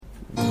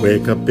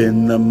Wake up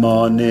in the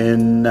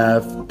morning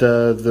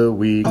after the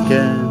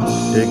weekend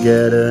to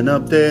get an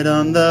update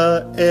on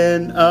the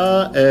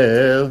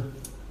NRL.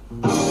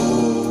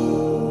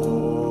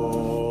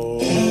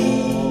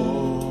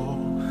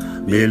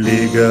 Me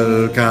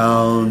legal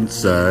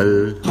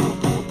counsel.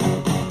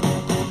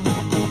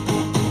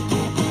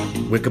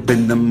 Wake up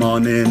in the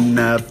morning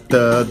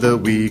after the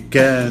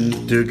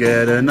weekend to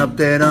get an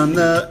update on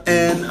the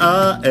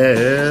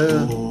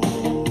NRL.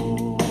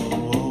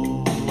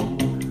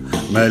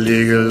 My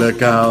legal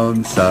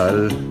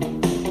counsel.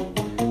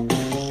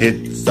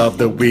 Hits of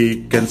the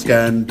week and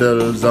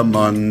scandals on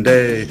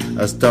Monday.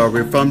 A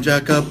story from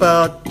Jack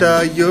about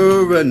the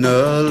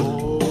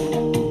urinal.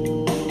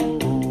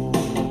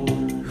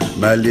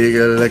 My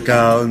legal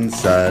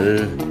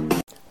counsel.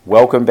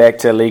 Welcome back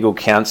to Legal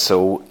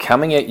Counsel,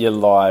 coming at you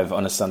live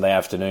on a Sunday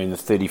afternoon, the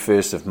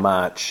 31st of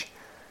March.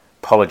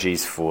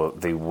 Apologies for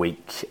the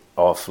week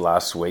off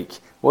last week.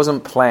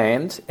 Wasn't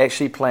planned,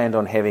 actually planned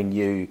on having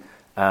you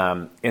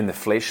in the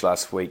flesh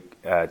last week,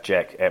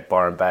 Jack, at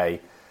Byron Bay,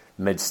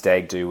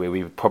 mid-stag do, where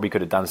we probably could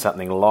have done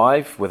something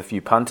live with a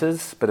few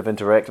punters, bit of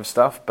interactive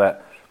stuff,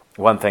 but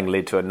one thing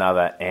led to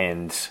another,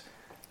 and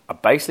I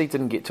basically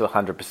didn't get to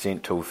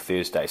 100% till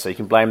Thursday. So you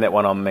can blame that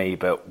one on me,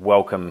 but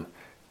welcome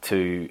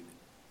to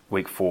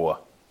week 4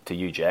 to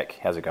you, Jack.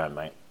 How's it going,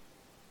 mate?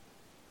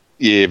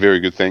 Yeah, very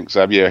good, thanks.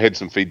 I had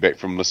some feedback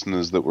from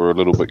listeners that were a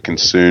little bit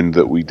concerned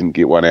that we didn't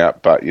get one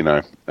out, but,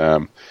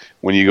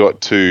 when you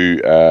got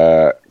two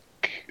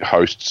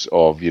hosts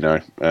of,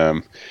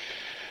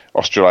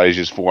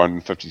 Australasia's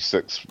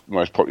 456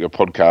 most popular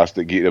podcast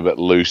that get a bit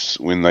loose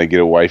when they get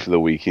away for the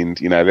weekend,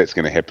 that's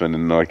going to happen,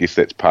 and I guess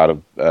that's part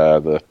of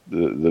the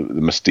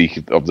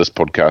mystique of this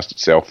podcast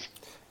itself.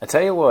 I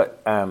tell you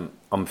what, I'm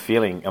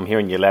hearing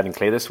you loud and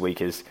clear this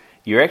week, is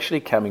you're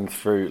actually coming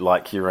through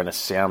like you're in a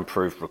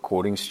soundproof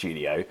recording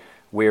studio,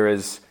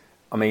 whereas,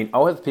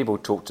 I'll have people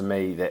talk to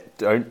me that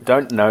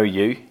don't know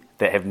you,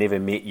 that have never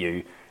met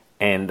you,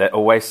 and that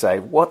always say,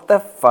 what the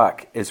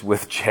fuck is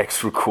with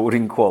Jack's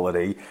recording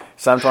quality?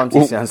 Sometimes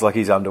he sounds like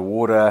he's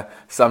underwater.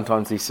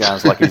 Sometimes he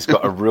sounds like he's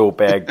got a real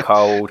bad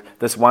cold.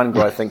 This one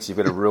guy thinks you've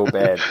got a real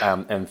bad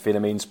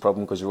amphetamines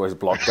problem because you're always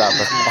blocked up.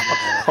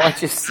 I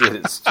just said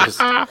it's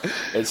just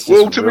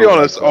well, to be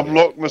honest, I've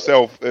locked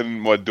myself in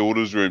my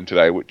daughter's room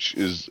today, which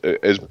is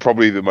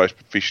probably the most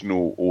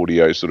professional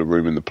audio sort of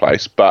room in the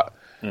place. But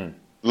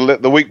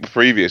the week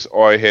previous,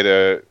 I had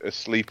a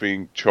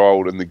sleeping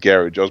child in the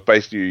garage. I was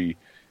basically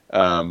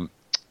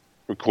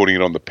recording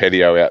it on the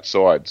patio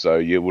outside, so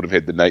you would have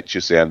had the nature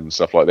sound and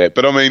stuff like that.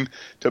 But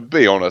to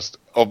be honest,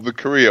 of the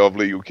career of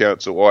Legal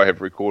Counsel, I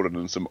have recorded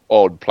in some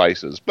odd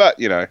places. But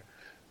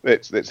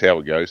that's how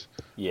it goes.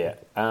 Yeah,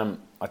 I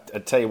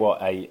tell you what,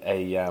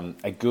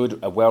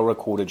 a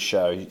well-recorded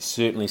show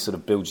certainly sort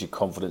of builds your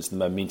confidence and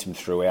momentum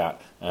throughout.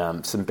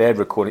 Some bad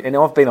recording, and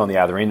I've been on the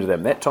other end of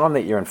them. That time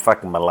that you're in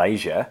fucking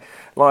Malaysia,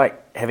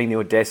 like having the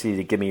audacity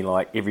to give me,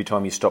 like, every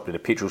time you stopped at a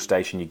petrol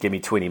station, you give me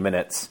 20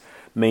 minutes.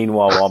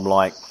 Meanwhile, I'm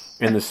like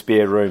in the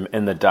spare room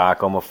in the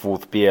dark on my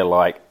fourth beer,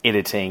 like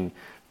editing,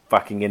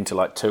 fucking into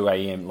like 2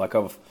 a.m. Like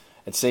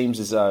it seems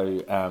as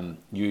though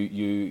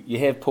you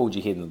have pulled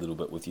your head in a little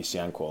bit with your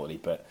sound quality.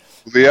 But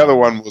the other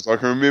one was, I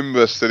can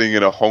remember sitting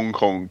in a Hong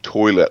Kong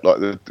toilet,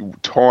 like the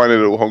tiny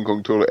little Hong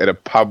Kong toilet at a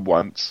pub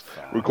once,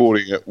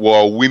 recording it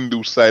while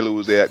Wendell Sailor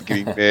was out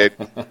getting mad,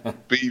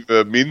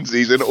 Beaver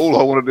Menzies, and all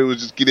I wanted to do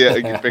was just get out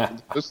and get back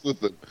into business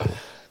with them.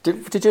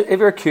 Did it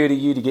ever occur to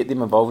you to get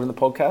them involved in the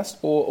podcast?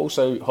 Or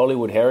also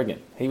Hollywood Harrigan?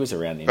 He was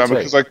around then too.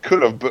 Because I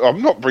could have, but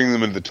I'm not bringing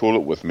them into the toilet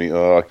with me.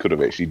 I could have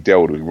actually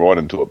delved right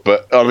into it.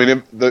 But,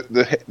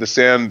 the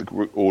sound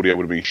audio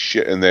would have been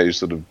shit in that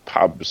sort of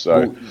pub.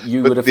 So, well,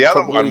 you would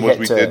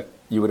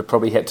have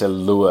probably had to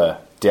lure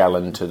Dal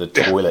into the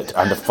toilet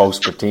under false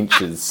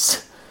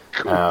pretensions.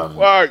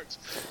 But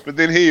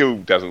then he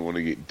doesn't want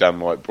to get done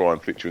like Brian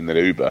Fletcher in that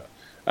Uber.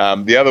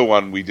 The other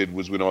one we did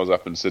was when I was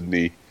up in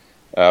Sydney.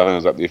 I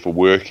was up there for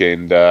work,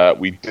 and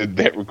we did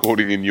that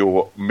recording in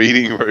your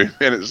meeting room,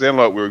 and it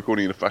sounded like we were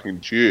recording in a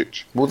fucking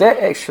church. Well, that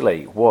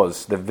actually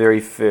was the very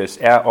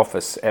first, our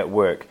office at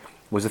work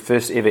was the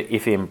first ever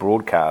FM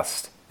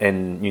broadcast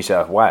in New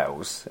South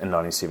Wales in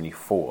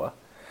 1974.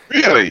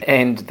 Really?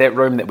 And that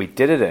room that we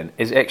did it in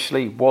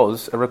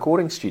was a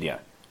recording studio.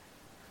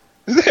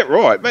 Is that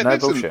right? Man, no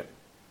bullshit.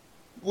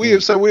 We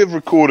have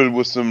recorded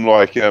with some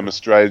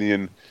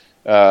Australian...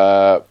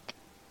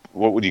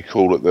 what would you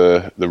call it,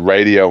 the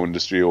radio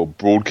industry or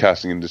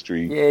broadcasting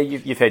industry? Yeah,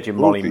 you've had your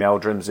Molly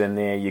Meldrums in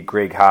there, your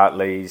Greg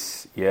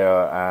Hartleys, who's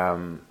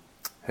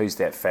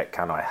that fat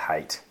cunt I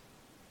hate?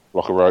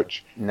 Rocker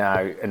Roach?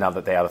 No,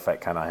 the other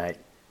fat cunt I hate.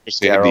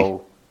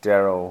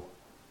 Daryl.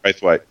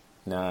 Braithwaite?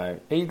 No,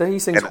 he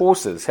sings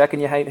horses. How can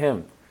you hate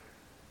him?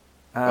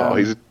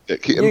 He's a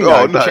dick.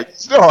 No.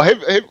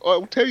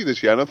 I'll tell you this,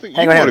 Jan. I think.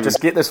 Hang on,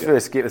 just get this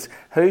first.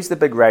 Who's the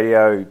big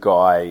radio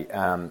guy?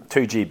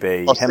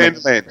 2GB. Oh,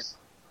 Sandman.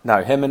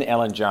 No, him and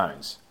Alan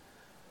Jones.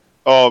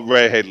 Oh,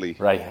 Ray Hadley.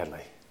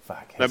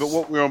 Fuck. No, but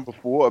what we were on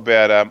before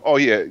about,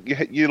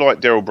 you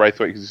like Daryl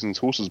Braithwaite because he sings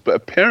horses, but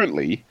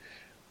apparently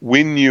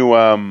when you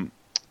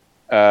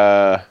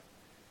hire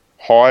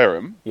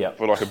him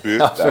for like a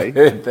birthday, I've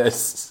heard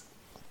this.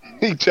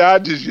 he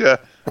charges you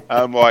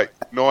like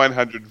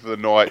 $900 for the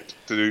night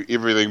to do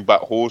everything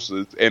but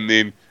horses, and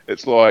then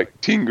it's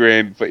like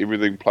 $10,000 for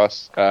everything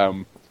plus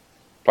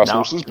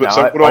horses.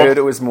 But I heard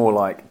it was more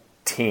like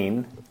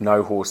 10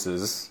 no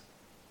horses,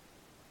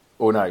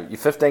 or no,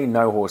 15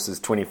 no horses,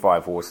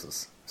 25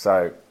 horses.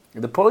 So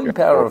the pulling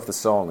power of the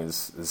song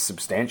is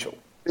substantial.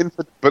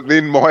 But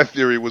then my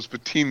theory was for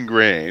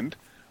 $10,000,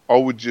 I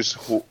would just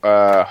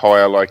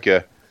hire like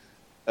an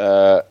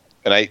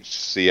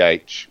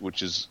HCH,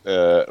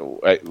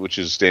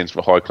 which stands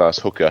for high class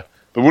hooker.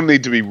 But it wouldn't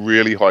need to be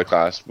really high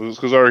class,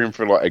 because I reckon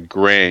for like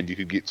 $1,000 you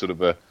could get sort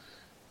of a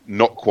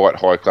not quite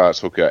high class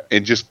hooker,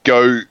 and just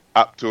go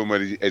up to him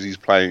as he's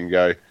playing and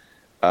go,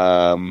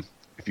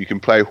 if you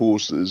can play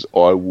horses,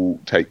 I will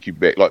take you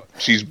back. Like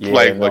she's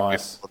playing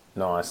nice.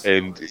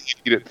 And you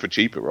get it for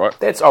cheaper, right?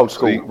 That's old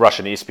school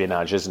Russian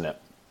espionage, isn't it?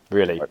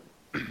 Really.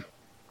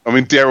 I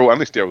mean,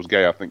 unless Daryl's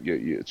gay, I think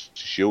it's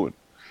showing.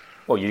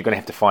 Well, you're going to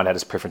have to find out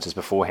his preferences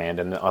beforehand,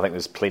 and I think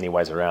there's plenty of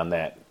ways around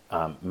that.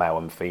 Male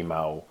and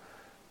female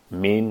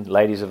men,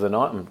 ladies of the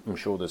night. I'm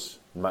sure there's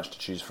much to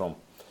choose from.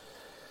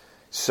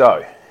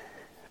 So,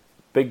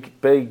 big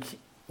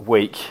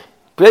week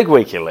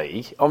of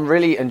league. I'm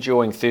really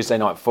enjoying Thursday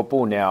night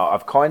football now.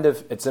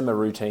 It's in my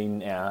routine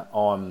now.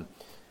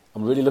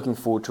 I'm really looking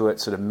forward to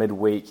it sort of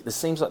midweek. There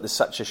seems like there's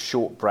such a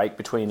short break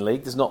between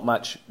league. There's not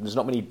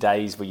many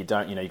days where you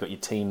don't, you've got your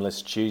team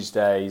list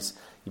Tuesdays.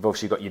 You've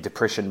obviously got your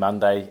depression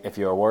Monday if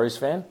you're a Warriors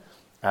fan.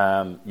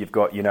 You've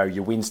got,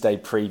 your Wednesday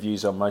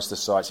previews on most of the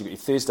sites. You've got your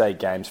Thursday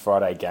games,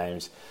 Friday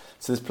games.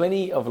 So there's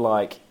plenty of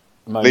like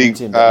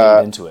momentum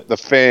into it.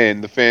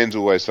 The fan's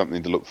always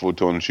something to look forward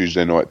to on a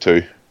Tuesday night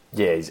too.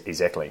 Yeah,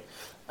 exactly.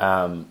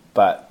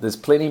 But there's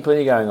plenty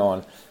going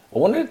on. I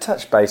wanted to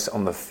touch base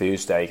on the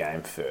Thursday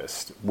game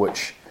first,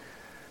 which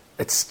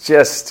it's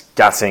just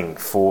gutting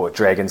for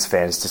Dragons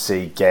fans to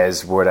see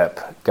Gaz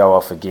Woodop go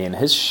off again.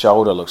 His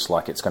shoulder looks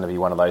like it's going to be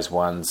one of those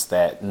ones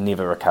that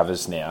never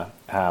recovers now,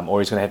 or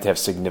he's going to have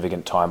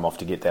significant time off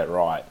to get that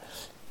right.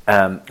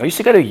 I used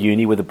to go to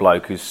uni with a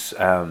bloke who's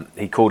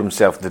he called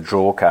himself the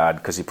draw card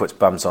because he puts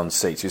bums on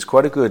seats. He was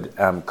quite a good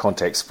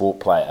contact sport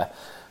player,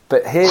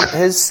 but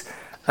his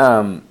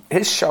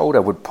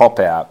shoulder would pop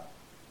out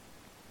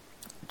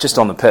just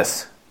on the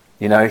piss.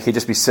 He'd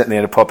just be sitting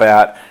there to pop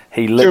out.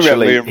 He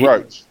literally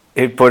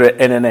he'd put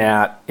it in and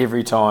out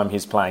every time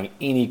he's playing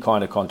any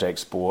kind of contact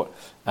sport.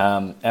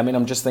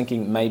 I'm just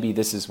thinking maybe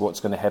this is what's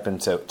going to happen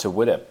to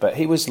Widdop, but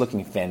he was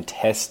looking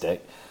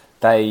fantastic.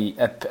 They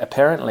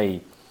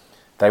apparently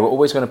they were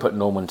always going to put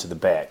Norman to the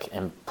back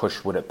and push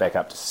Widdop back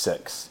up to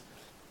 6,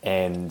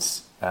 and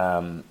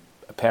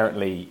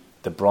apparently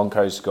the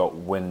Broncos got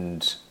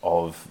wind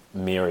of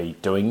Mary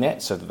doing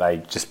that, so that they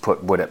just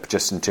put Widdop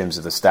just in terms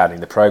of starting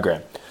the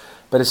program.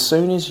 But as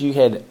soon as you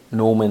had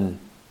Norman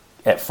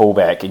at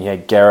fullback and you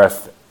had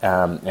Gareth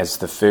as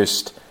the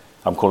first,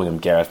 I'm calling him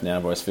Gareth now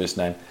by his first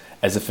name,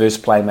 as the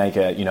first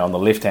playmaker, on the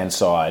left-hand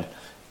side,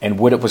 and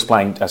Widdop was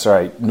playing,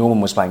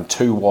 Norman was playing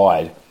 2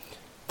 wide,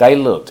 they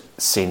looked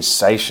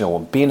sensational.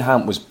 And Ben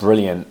Hunt was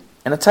brilliant.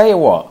 And I tell you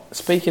what,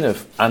 speaking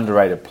of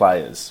underrated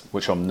players,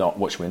 which we're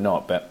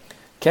not, but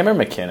Cameron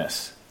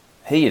McInnes,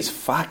 he is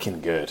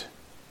fucking good.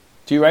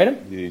 Do you rate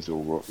him? Yeah, he's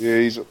all right.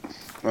 Yeah,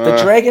 the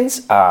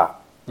Dragons are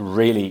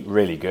really,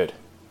 really good.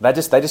 They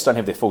just don't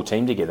have their full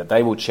team together.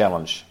 They will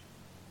challenge.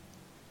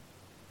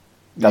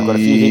 They've got a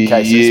few head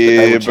cases, but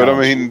they will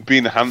challenge.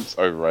 Ben Hunt's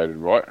overrated,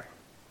 right?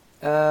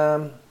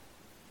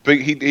 But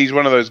he's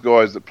one of those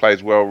guys that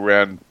plays well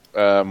around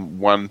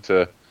 1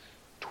 to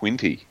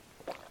 20.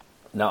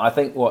 No, I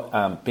think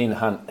what Ben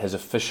Hunt has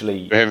officially...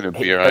 You're having a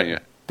beer, aren't you?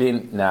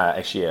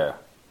 Actually,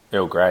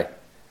 Earl Grey.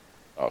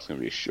 Oh, it's going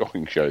to be a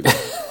shocking show.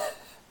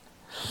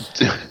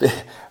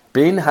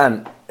 Ben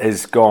Hunt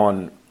has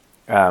gone...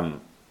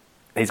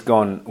 he's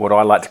gone what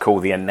I like to call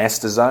the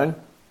Anasta zone.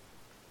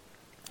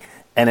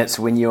 And it's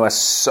when you are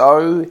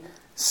so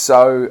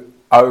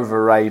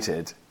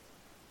overrated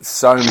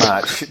so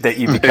much that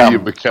you become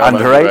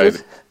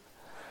underrated.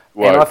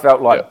 Well, and I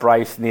felt like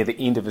Braith, near the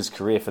end of his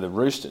career for the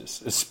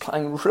Roosters, is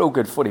playing real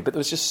good footy, but there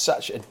was just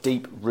such a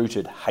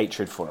deep-rooted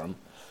hatred for him.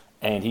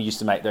 And he used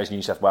to make those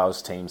New South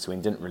Wales teams when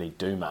he didn't really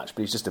do much,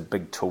 but he's just a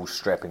big, tall,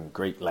 strapping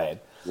Greek lad.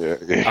 Yeah,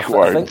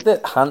 I think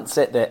that Hunt's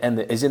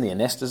is in the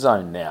Anesta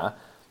zone now,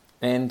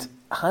 and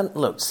Hunt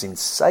looked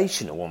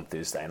sensational on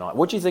Thursday night.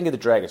 What do you think of the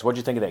Dragons? What do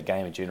you think of that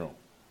game in general?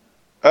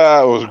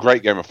 It was a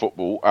great game of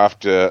football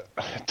after,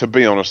 to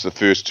be honest, the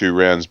first 2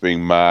 rounds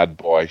being marred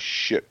by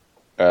shit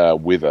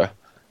weather.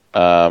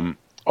 I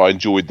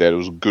enjoyed that. It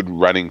was good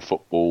running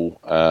football.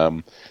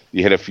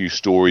 You had a few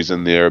stories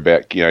in there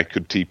about,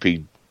 could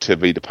TP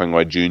Tevita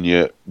Pangai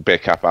Jr.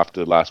 back up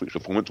after last week's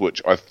performance,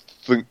 which I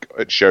think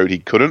it showed he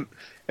couldn't,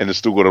 and has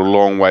still got a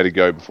long way to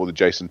go before the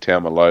Jason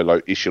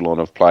Taumalolo echelon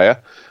of player.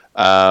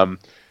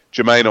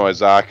 Jermaine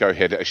Isako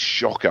had a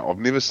shocker. I've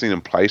never seen him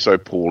play so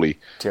poorly,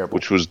 Terrible.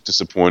 Which was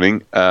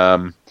disappointing.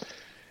 And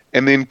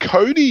then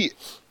Cody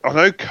I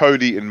know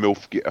Cody and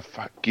Milf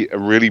get a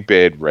really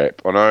bad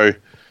rap. I know,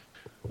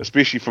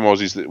 especially from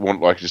Aussies that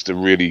want like just a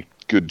really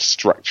good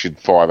structured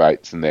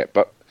 5/8 and that.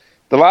 But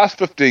the last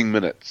 15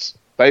 minutes,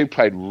 they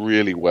played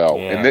really well,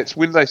 and that's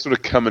when they sort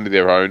of come into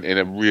their own and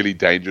are really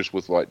dangerous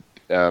with like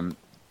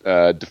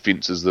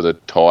defences that are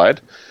tired.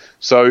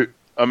 So,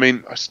 I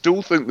mean, I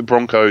still think the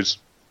Broncos,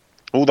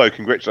 although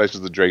congratulations to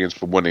the Dragons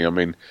for winning. I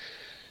mean,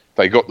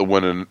 they got the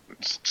win and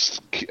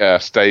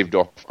staved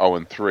off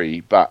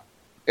 0-3, but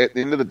at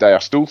the end of the day, I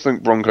still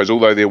think Broncos,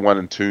 although they're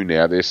 1-2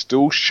 now, they're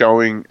still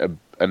showing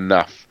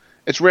enough.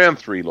 It's round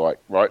 3, like,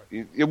 right?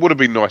 It would have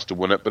been nice to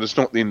win it, but it's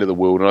not the end of the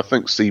world, and I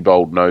think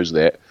Seabold knows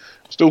that.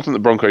 I still think the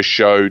Broncos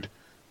showed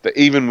that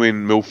even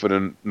when Milford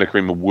and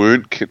Nikorima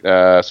weren't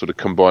sort of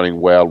combining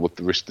well with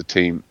the rest of the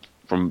team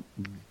from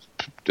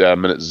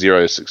minute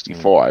 0 to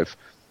 65,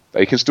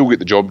 they can still get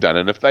the job done.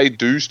 And if they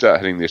do start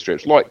hitting their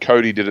straps, like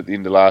Cody did at the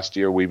end of last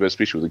year a wee bit,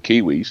 especially with the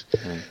Kiwis,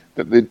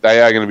 that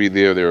they are going to be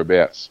there or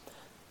thereabouts.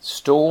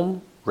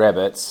 Storm,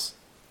 Rabbits,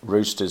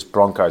 Roosters,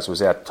 Broncos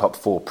was our top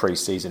 4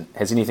 pre-season.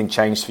 Has anything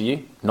changed for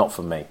you? Not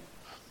for me.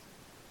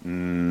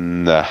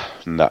 Nah.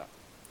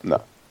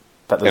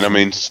 But and I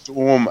mean,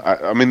 Storm,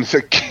 I mean,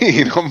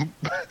 again,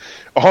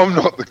 I'm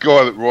not the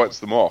guy that writes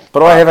them off.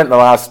 But I haven't the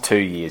last 2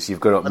 years, you've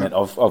got to admit.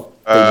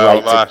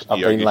 I've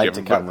been late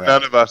to come round.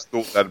 None of us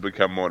thought they'd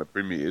become minor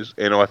premiers,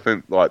 and I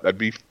think like they'd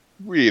be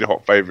really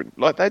hot favourite.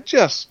 Like, they're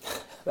just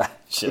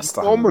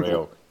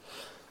unreal.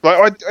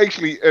 Like, I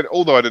actually, and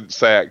although I didn't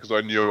say it because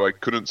I knew I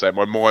couldn't say it,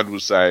 my mind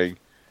was saying,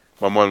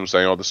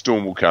 oh, the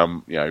Storm will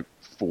come,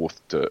 4th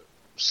to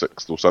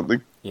 6th or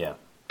something. Yeah.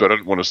 But I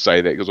didn't want to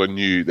say that because I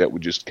knew that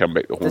would just come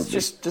back to haunt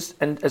me.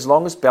 And as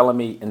long as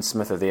Bellamy and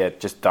Smith are there,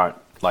 just don't.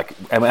 Like,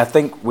 I mean, I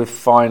think we've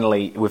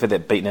had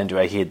that beaten into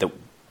our head that,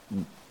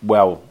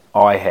 well,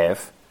 I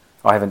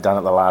haven't done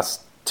it the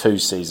last 2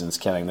 seasons,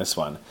 counting this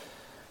one.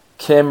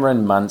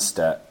 Cameron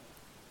Munster,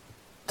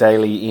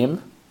 Daly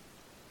M.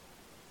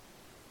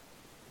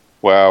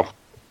 Well,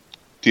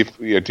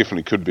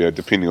 definitely could be,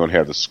 depending on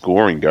how the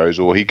scoring goes.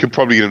 Or he could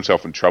probably get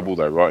himself in trouble,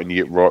 though, right? And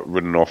you get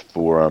written off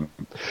for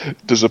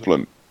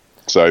discipline.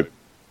 So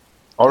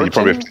Origin, you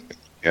probably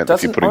have to,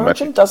 if you're putting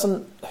Origin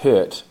doesn't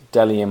hurt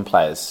Dally M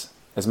players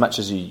as much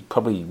as you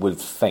probably would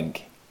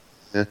think,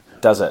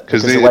 does it?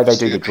 Because the way they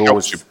do the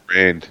draws,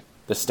 brand.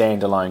 The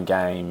standalone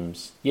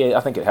games, I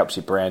think it helps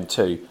your brand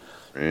too.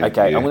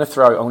 Okay, I'm going to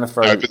throw. No,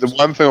 but the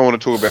one thing I want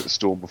to talk about the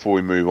Storm before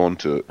we move on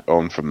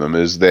from them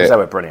is that they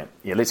were brilliant.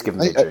 Yeah, let's give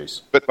them their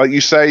dues. But like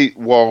you say,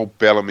 while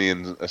Bellamy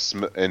and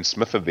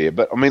Smith are there,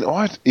 but I mean,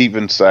 I'd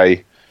even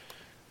say,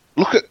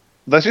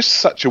 they're just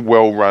such a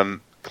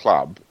well-run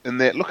club,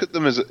 and that look at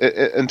them as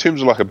in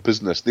terms of like a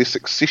business, their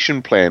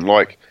succession plan.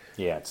 Like,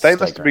 they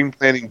must have been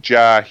planning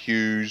Jar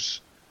Hughes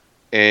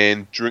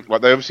and Drink.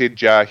 Like, they obviously had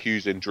Jar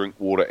Hughes and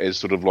Drinkwater as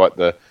sort of like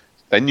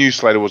they knew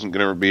Slater wasn't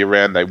going to be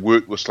around. They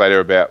worked with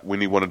Slater about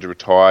when he wanted to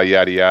retire,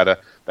 yada yada.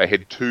 They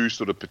had 2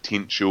 sort of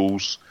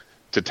potentials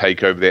to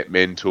take over that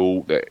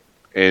mantle,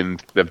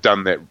 and they've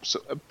done that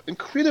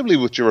incredibly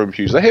with Jerome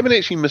Hughes. They haven't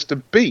actually missed a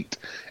beat,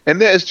 and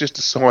that is just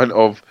a sign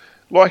of,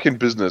 like in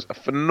business, a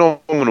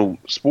phenomenal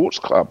sports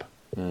club.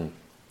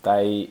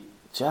 They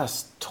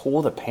just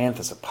tore the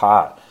Panthers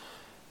apart.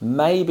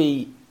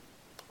 Maybe...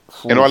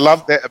 And I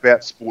love that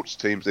about sports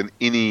teams in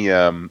any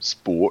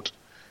sport,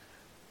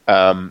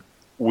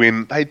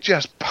 when they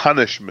just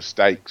punish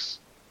mistakes.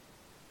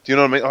 Do you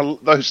know what I mean?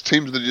 Those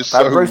teams that are just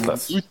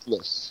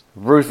ruthless.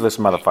 Ruthless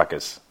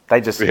motherfuckers.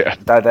 They just...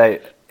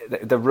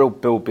 the real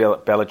Bill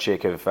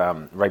Belichick of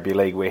rugby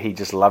league, where he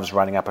just loves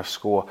running up a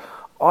score.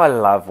 I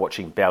love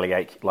watching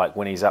Bellyache, like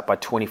when he's up by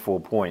 24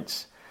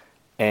 points,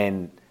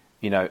 and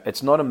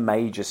it's not a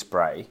major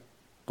spray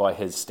by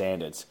his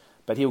standards,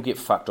 but he'll get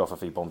fucked off if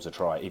he bombs a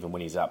try, even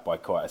when he's up by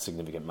quite a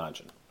significant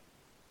margin.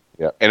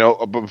 Yeah, and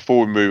but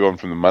before we move on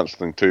from the Munster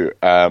thing too,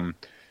 I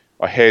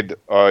don't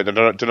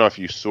know if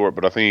you saw it,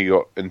 but I think he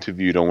got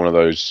interviewed on one of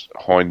those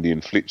Hindy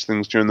and Fletch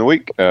things during the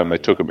week. They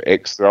took him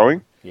axe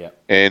throwing. Yeah,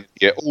 and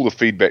all the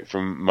feedback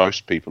from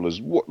most people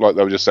is like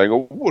they were just saying,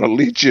 "Oh, what a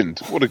legend!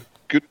 What a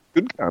good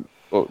cunt."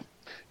 Well,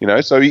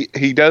 so he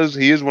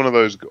is one of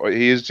those.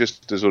 He is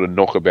just a sort of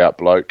knockabout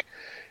bloke.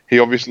 He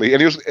obviously,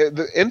 and he was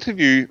the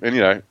interview, and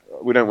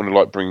we don't want to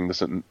like bring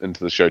this into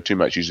the show too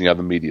much using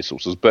other media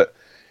sources, but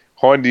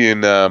Hindy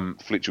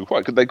and Fletcher were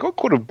quite good. They got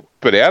quite a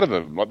bit out of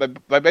him. Like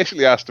they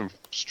basically asked him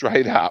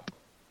straight up,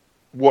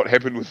 "What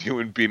happened with you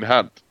and Ben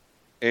Hunt?"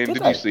 And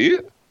did you see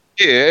it?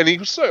 Yeah, and he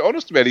was so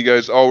honest about it. He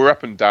goes, "Oh, we're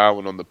up in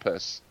Darwin on the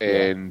piss,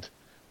 and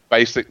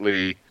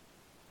basically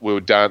we were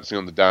dancing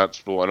on the dance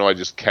floor, and I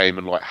just came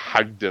and like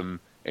hugged him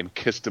and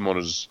kissed him on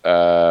his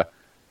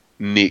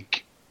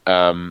neck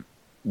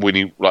when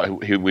he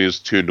was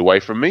turned away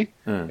from me."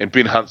 And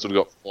Ben Hunt sort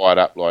of got fired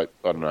up, like,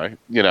 I don't know,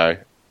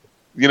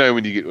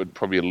 when you get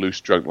probably a loose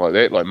drunk like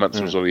that, like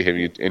Munster was already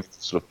having and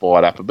sort of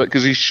fired up a bit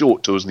because he's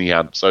short too, isn't he,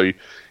 Hunt? So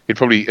he'd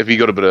probably, if he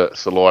got a bit of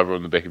saliva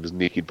on the back of his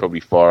neck, he'd probably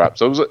fire up.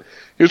 So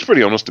he was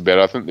pretty honest about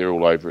it. I think they're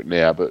all over it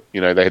now, but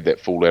they had that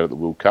fallout at the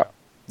World Cup.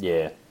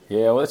 Yeah.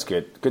 Yeah, well, that's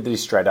good. Good that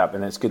he's straight up,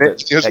 and it's good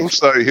He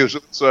was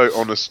also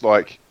honest,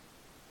 like,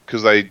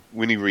 because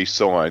when he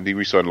re-signed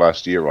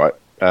last year, right?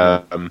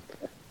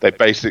 They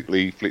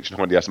basically, Fletcher and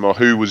Hindy asked him,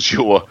 who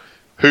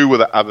were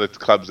the other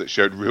clubs that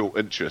showed real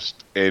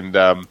interest? And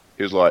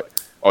he was like,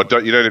 you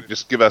don't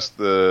just give us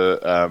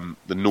the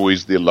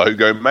noise their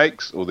logo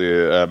makes or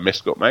their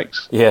mascot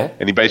makes. Yeah.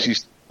 And he basically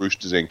said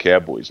Roosters and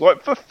Cowboys.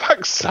 Like, for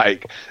fuck's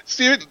sake.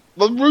 Seriously,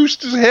 the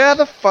Roosters, how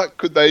the fuck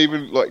could they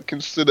even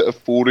consider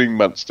affording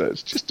Munster?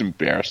 It's just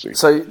embarrassing.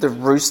 So the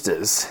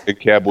Roosters the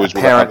Cowboys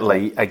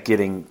apparently are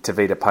getting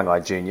Tavita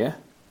Pangai Jr.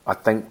 I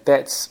think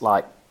that's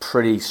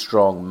pretty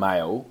strong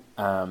mail.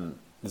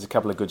 There's a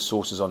couple of good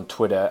sources on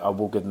Twitter. I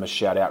will give them a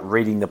shout out.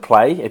 Reading the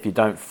Play. If you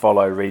don't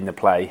follow Reading the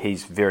Play,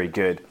 he's very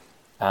good.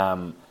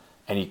 And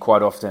he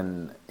quite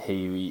often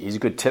he's a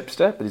good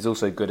tipster, but he's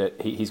also good at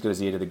he's got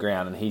his ear to the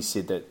ground. And he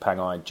said that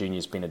Pangai Jr.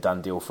 has been a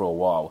done deal for a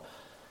while.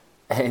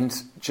 And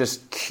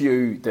just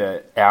cue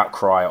the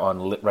outcry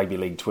on Rugby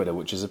League Twitter,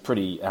 which is a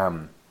pretty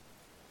up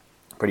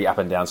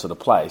and down sort of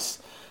place.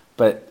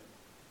 But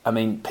I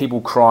mean,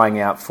 people crying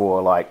out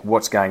for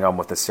what's going on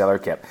with the salary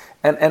cap.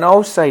 And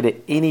I'll say to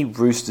any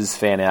Roosters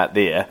fan out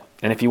there,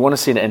 and if you want to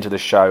send it into the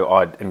show,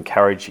 I'd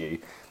encourage you.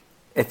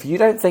 If you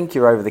don't think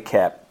you're over the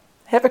cap,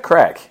 have a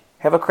crack.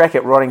 Have a crack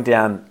at writing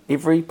down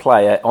every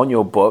player on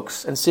your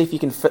books and see if you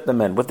can fit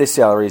them in with their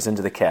salaries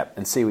into the cap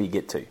and see where you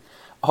get to.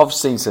 I've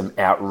seen some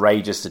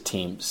outrageous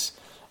attempts.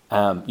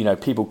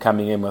 People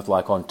coming in with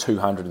on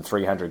 200 and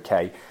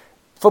 300k.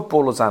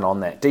 Footballers aren't on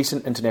that.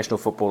 Decent international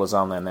footballers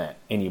aren't on that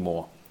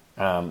anymore.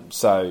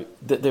 So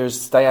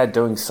they are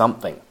doing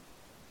something.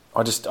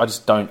 I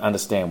just don't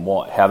understand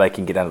how they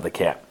can get under the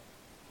cap.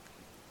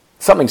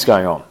 Something's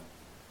going on.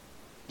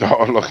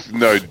 Oh,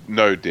 look,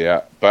 no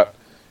doubt. But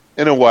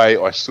in a way,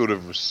 I sort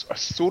of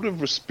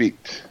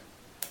respect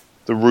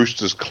the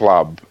Roosters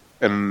club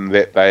in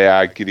that they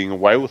are getting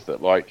away with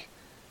it.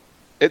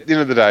 At the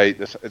end of the day,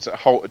 it's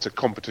a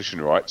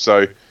competition, right?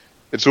 So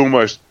it's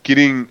almost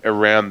getting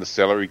around the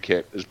salary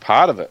cap is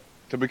part of it.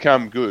 To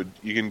become good,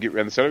 you can get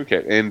around the salary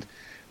cap, and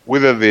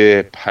whether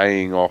they're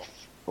paying off,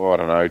 I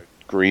don't know,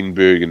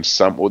 Greenberg and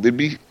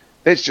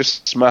that's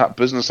just smart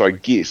business, I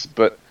guess.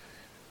 But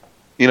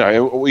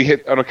we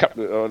had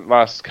on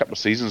last couple of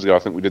seasons ago, I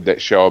think we did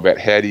that show about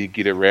how do you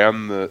get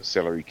around the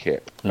salary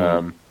cap,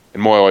 and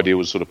my idea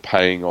was sort of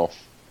paying off,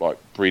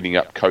 breeding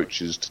up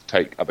coaches to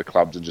take other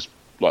clubs and just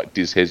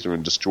Des Hasler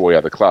and destroy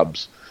other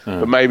clubs.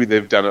 But maybe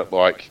they've done it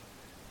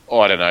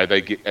I don't know,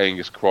 they get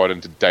Angus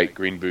Crichton to date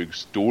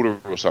Greenberg's daughter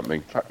or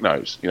something. Fuck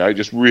knows.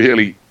 Just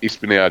really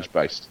espionage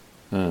based.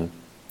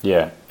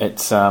 Yeah,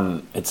 it's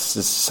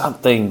just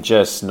something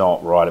just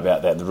not right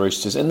about that, the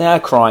Roosters. And they're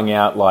crying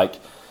out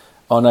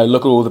oh no,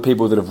 look at all the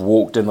people that have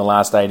walked in the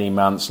last 18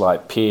 months,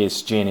 like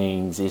Pierce,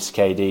 Jennings,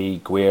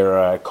 SKD,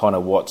 Guerra,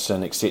 Connor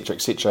Watson, etc.,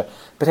 etc.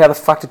 But how the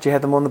fuck did you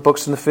have them on the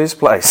books in the first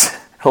place?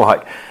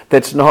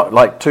 That's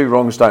not, two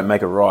wrongs don't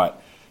make a right.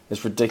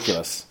 It's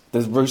ridiculous.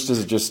 The Roosters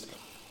are just,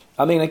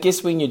 I mean, I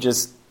guess when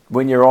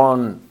you're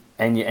on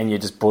and you're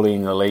just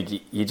bullying the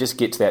league, you just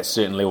get to that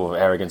certain level of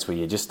arrogance where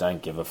you just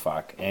don't give a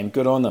fuck. And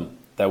good on them.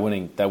 They're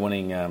winning.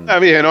 And I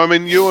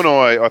mean, you and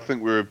I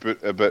think we're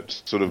a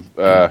bit sort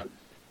of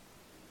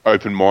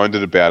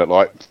open-minded about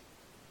it.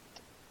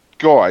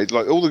 Guys,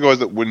 all the guys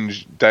that win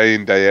day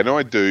in, day out, and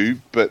I do,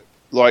 but,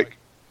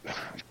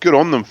 good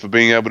on them for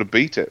being able to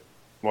beat it.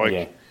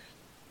 Yeah.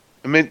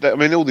 I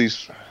mean, all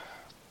these...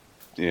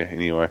 Yeah,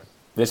 anyway.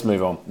 Let's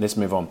move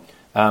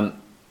on.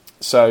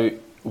 So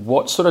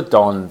what sort of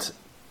dawned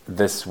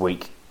this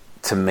week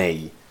to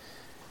me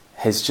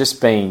has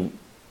just been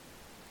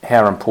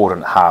how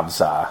important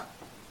halves are,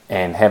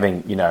 and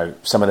having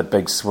some of the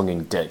big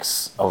swinging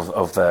dicks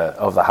of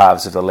the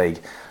halves of the league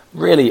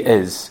really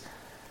is.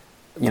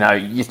 You're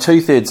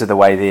 2/3 of the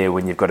way there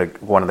when you've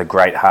got one of the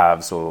great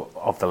halves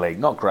of the league.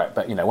 Not great,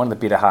 but one of the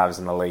better halves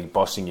in the league,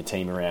 bossing your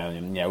team around.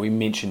 And we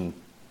mentioned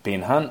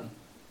Ben Hunt.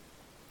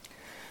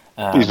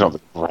 He's not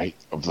the great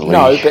of the league.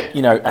 No,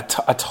 but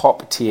a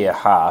top tier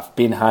half,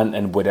 Ben Hunt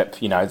and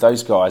Widdop,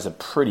 those guys are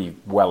pretty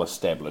well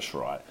established,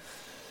 right?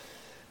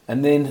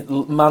 And then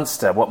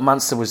Munster, what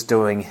Munster was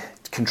doing,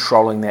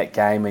 controlling that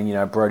game,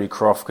 and Brodie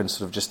Croft can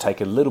sort of just take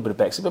a little bit of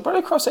backseat, but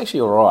Brodie Croft's actually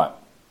all right.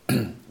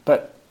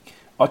 But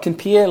I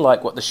compare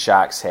what the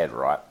Sharks had,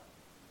 right?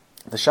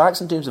 The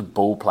Sharks in terms of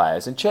ball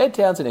players, and Chad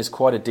Townsend is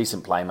quite a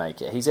decent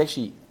playmaker. He's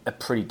actually a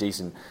pretty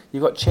decent.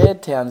 You've got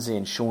Chad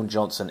Townsend, Sean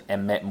Johnson,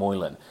 and Matt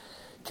Moylan.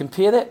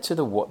 Compare that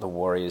to what the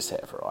Warriors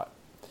have, right?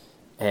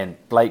 And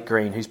Blake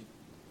Green, who's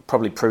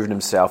probably proven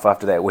himself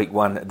after that week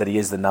one that he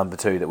is the number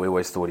 2 that we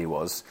always thought he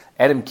was.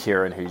 Adam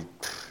Kieran, who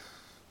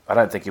I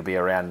don't think he'll be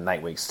around in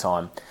 8 weeks'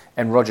 time.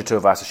 And Roger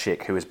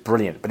Tuivasa-Sheck, who is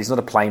brilliant, but he's not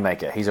a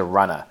playmaker. He's a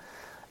runner.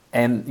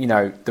 And,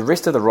 the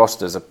rest of the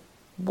rosters are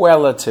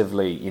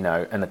relatively,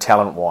 and the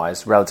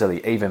talent-wise,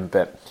 relatively even,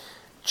 but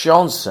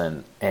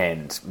Johnson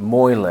and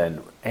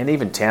Moylan and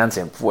even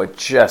Townsend were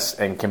just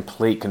in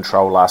complete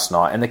control last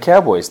night. And the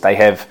Cowboys, they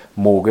have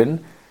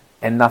Morgan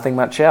and nothing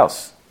much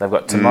else. They've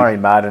got Tamari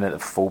Martin at the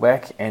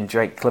fullback and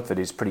Jake Clifford,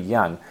 who's pretty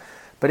young.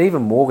 But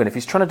even Morgan, if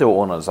he's trying to do it all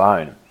on his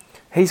own,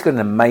 he's got an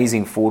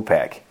amazing forward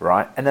pack,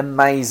 right? An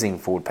amazing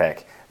forward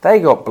pack. They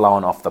got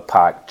blown off the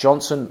park.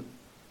 Johnson,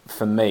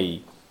 for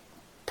me,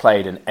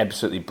 played an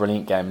absolutely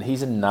brilliant game, and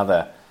he's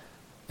another.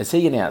 Is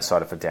he an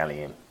outsider for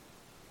Dally M?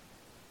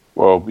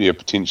 Well, yeah,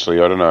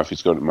 potentially. I don't know if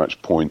he's got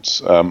much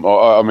points.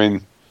 I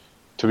mean,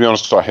 to be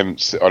honest, I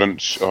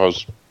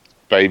was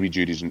baby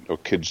duties or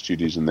kids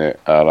duties in that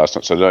last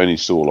night, so I only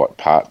saw like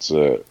parts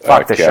of.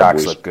 Fuck, the Cowboys,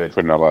 Sharks look good.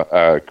 Cronulla.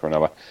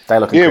 They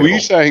look incredible. Yeah, were you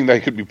saying they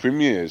could be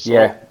premiers?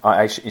 Yeah,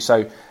 I actually.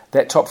 So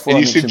that top four.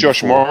 And you said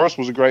Josh Morris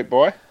was a great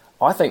buy.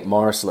 I think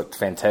Morris looked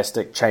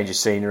fantastic. Change of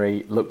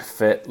scenery, looked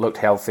fit, looked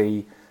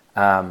healthy.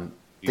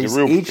 These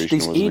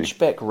edge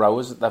back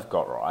rowers that they've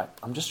got, right?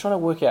 I'm just trying to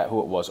work out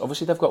who it was.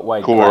 Obviously, they've got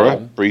Wade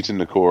Graham. Breton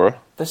Nakora.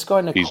 This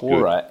guy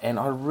Nakora, and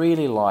I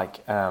really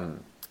like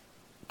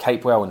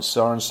Capewell and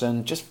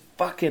Sorensen. Just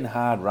fucking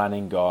hard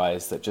running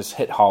guys that just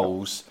hit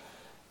holes.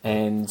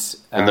 And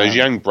those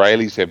young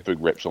Brayleys have big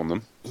reps on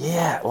them.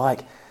 Yeah,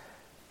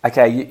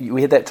 okay,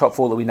 we had that top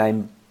four that we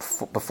named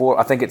before.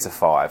 I think it's a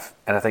 5,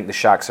 and I think the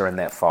Sharks are in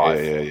that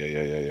 5.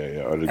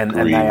 Yeah. I'd and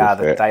agree they are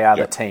with they are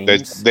the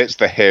teams. That's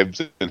the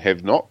haves and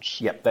have-nots.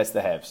 Yep, that's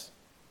the haves.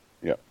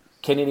 Yep.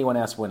 Can anyone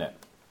else win it?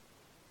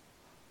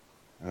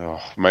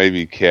 Oh,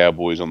 maybe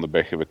Cowboys on the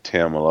back of a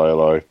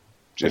Taumalolo.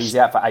 But he's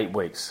out for 8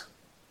 weeks.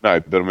 No,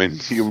 but I mean,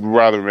 you would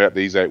rather him out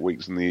these 8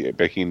 weeks in the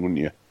back end, wouldn't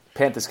you?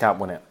 Panthers can't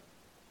win it.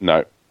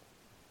 No.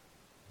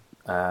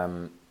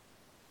 And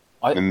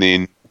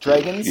then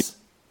Dragons?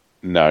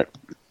 No.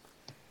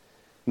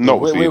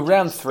 We're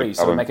round 3,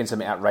 so we're making some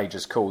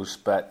outrageous calls,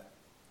 but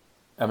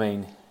I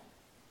mean,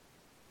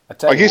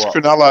 I guess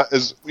Cronulla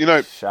is,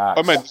 Sharks.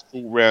 I made this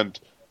call round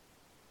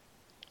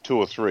 2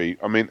 or 3.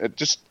 I mean, it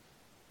just,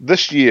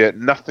 this year,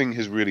 nothing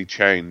has really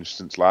changed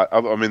since last.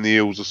 I mean, the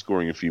Eels are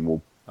scoring a few more.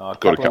 A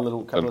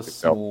couple of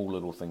small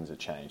little things have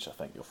changed, I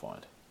think you'll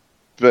find.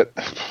 But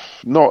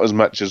not as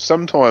much as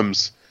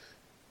sometimes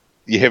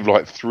you have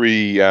like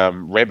 3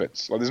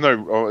 rabbits. Like there's no,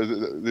 I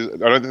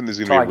don't think there's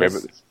going to be a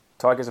rabbit.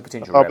 Tigers are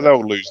potential rabbit. But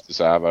they'll lose to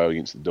Savo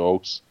against the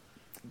Dogs.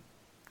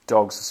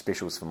 Dogs are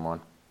specials for mine.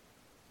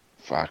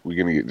 Fuck,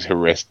 we're going to get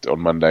harassed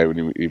on Monday when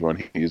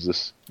everyone hears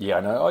this. Yeah,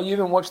 I know. Oh, you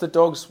haven't watched the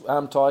Dogs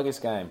Tigers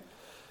game?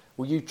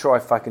 Will you try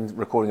fucking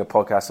recording a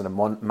podcast on a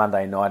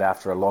Monday night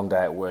after a long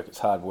day at work? It's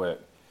hard work.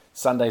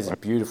 Sunday's a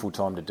beautiful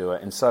time to do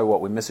it. And so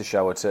what? We miss a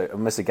show or two,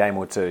 miss a game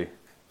or two.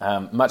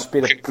 Much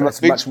better,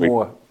 much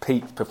more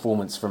peak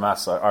performance from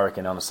us, I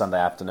reckon, on a Sunday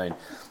afternoon.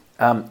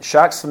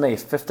 Sharks for me,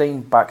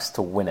 $15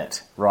 to win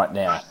it right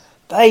now.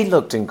 They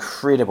looked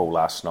incredible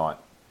last night.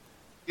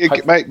 Yeah,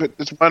 mate, but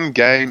it's one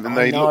game, and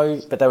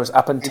but they was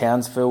up in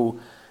Townsville.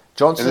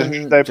 Johnson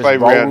and they just play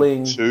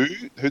rolling. Round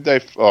 2. Who'd they?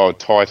 Oh,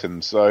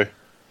 Titans. So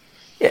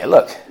yeah,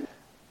 look,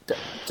 I'm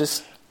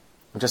just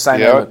saying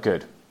they look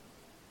good.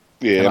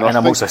 Yeah, and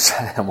I'm also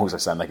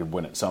saying they could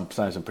win it. So I'm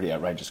saying some pretty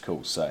outrageous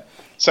calls.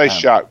 So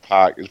Shark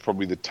Park is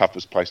probably the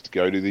toughest place to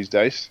go to these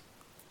days.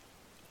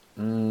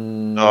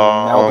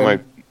 Melbourne.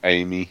 Maybe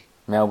Amy.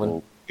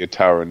 Melbourne. Or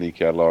Tara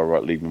Nico, Lower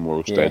Right League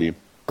Memorial Stadium.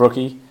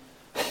 Brookie.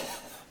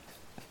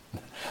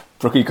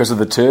 Brookie because of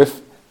the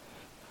turf.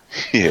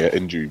 Yeah,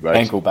 injury base.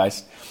 Ankle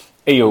base.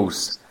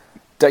 Eels.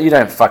 You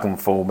don't fucking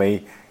fool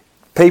me.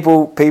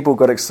 People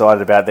got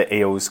excited about the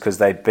Eels because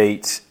they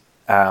beat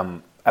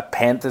a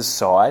Panthers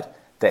side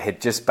that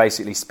had just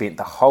basically spent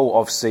the whole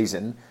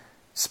off-season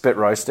spit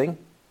roasting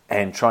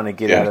and trying to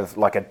get out of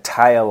like a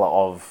tale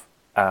of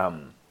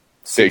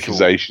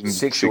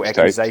sexual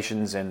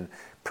accusations and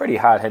pretty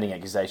hard-hitting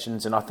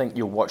accusations. And I think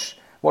you'll watch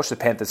the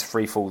Panthers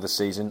free fall this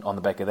season on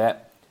the back of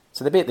that.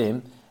 So they beat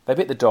them. They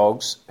beat the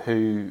Dogs,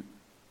 who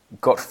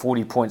got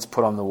 40 points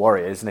put on the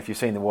Warriors. And if you've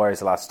seen the Warriors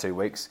the last 2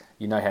 weeks,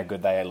 you know how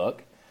good they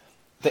look.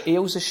 The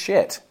Eels are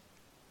shit.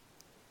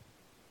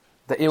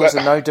 The Eels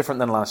are no different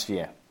than last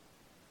year.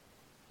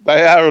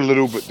 They are a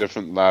little bit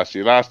different than last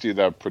year. Last year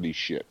they were pretty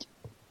shit.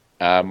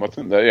 I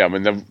think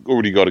they've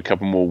already got a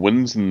couple more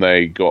wins than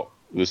they got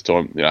this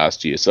time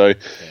last year. So,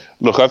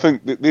 look, I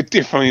think they're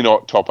definitely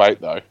not top 8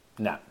 though.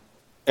 No.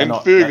 And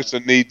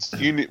Ferguson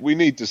we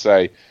need to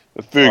say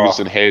that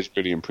Ferguson has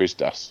really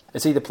impressed us.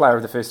 Is he the player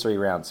of the first 3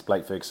 rounds,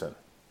 Blake Ferguson?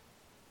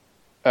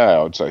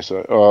 I'd say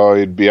so. Oh,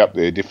 he'd be up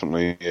there,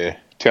 definitely. Yeah.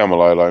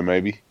 Taumalolo,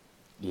 maybe.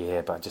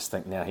 Yeah, but I just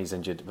think now he's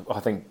injured.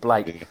 I think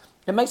Blake... Yeah.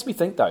 It makes me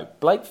think, though,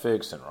 Blake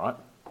Ferguson, right?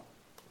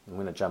 I'm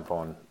going to jump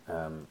on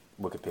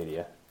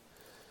Wikipedia.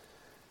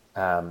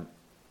 How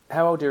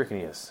old do you reckon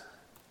he is?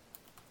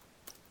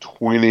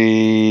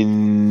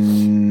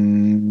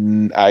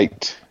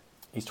 28.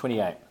 He's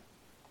 28.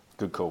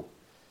 Good call.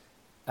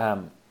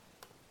 It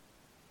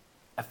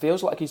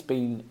feels like he's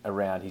been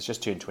around. He's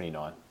just turned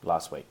 29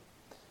 last week.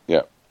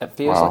 Yeah. It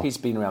feels like he's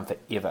been around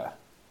forever.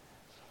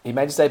 He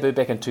made his debut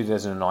back in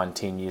 2009,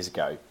 10 years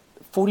ago.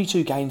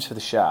 42 games for the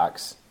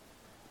Sharks.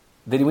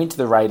 Then he went to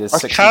the Raiders.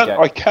 I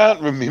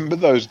can't remember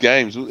those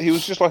games. He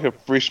was just like a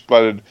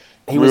fresh-blooded,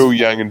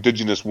 young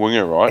Indigenous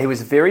winger, right? He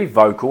was very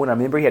vocal, and I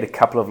remember he had a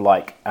couple of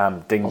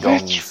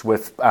ding-dongs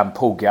with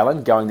Paul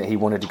Gallen going that he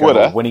wanted to go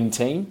to a winning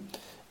team,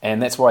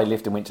 and that's why he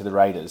left and went to the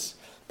Raiders.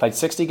 Played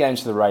 60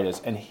 games for the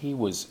Raiders, and he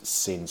was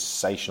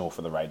sensational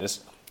for the Raiders.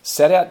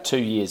 Sat out 2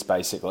 years,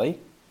 basically.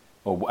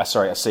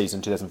 A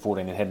season,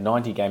 2014, and had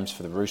 90 games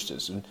for the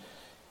Roosters. And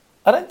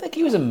I don't think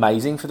he was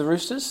amazing for the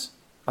Roosters.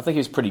 I think he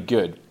was pretty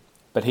good.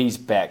 But he's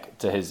back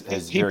to his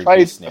very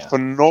best now. He played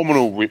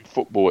phenomenal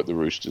football at the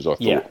Roosters, I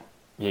thought. Yeah,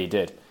 he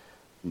did.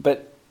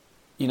 But,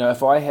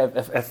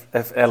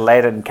 if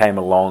Aladdin came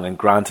along and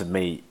granted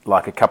me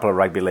like a couple of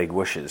rugby league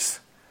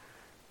wishes,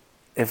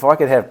 if I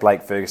could have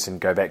Blake Ferguson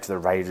go back to the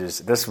Raiders,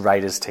 this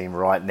Raiders team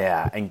right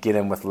now, and get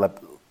him with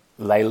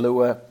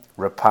Leilua,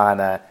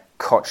 Rapana,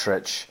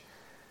 Kotrich,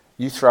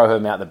 you throw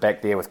him out the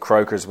back there with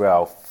Croker as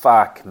well,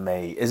 fuck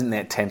me. Isn't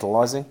that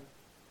tantalising?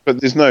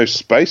 But there's no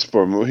space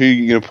for him. Who are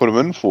you going to put him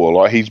in for?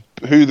 Like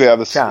who the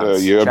other?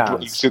 Chance.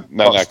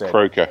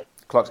 Croker.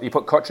 You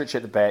put Kotrich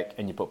at the back,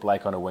 and you put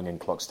Blake on a wing, and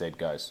Clockstead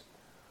goes.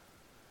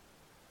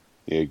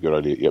 Yeah, good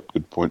idea. Yep,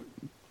 good point.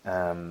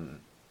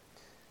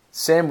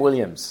 Sam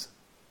Williams,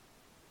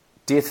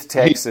 death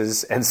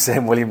taxes, and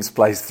Sam Williams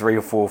plays 3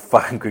 or 4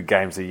 fucking good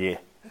games a year.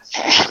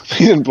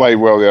 He didn't play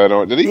well the other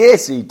night, did he?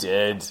 Yes, he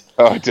did.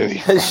 Oh, did he?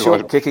 His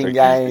short kicking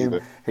game.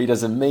 He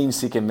does a mean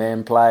second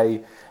man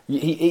play.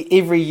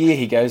 Every year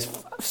he goes,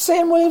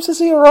 Sam Williams, is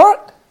he all right?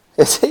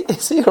 Is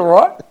he all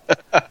right?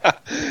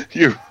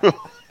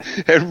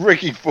 And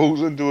Ricky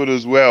falls into it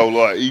as well.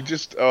 Like he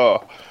just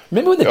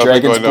Remember when the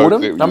Dragons bought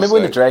him? I remember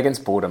when the Dragons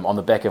bought him on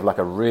the back of like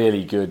a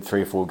really good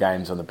 3 or 4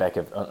 games on the back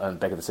of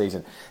the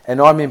season. And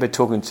I remember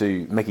talking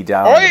to Mickey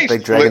Darwin, a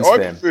big Dragons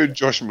fan. I preferred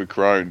Josh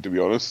McCrone, to be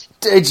honest.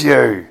 Did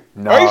you?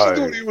 No. I used to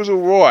thought he was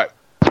all right.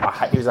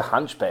 He was a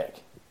hunchback.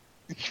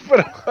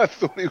 But I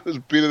thought he was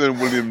better than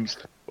Williams.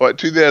 Like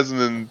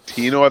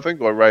 2010, I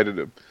think I rated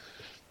him.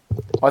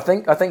 I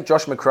think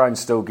Josh McCrone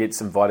still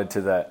gets invited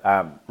to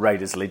the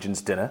Raiders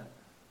Legends dinner.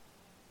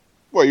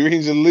 What, you reckon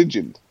he's a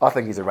legend? I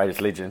think he's a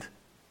Raiders legend.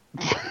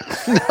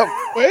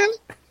 Well,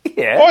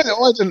 yeah. I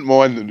didn't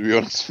mind them, to be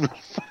honest.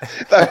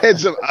 They had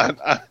some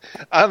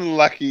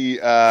unlucky...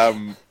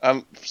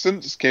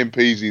 since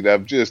Campese,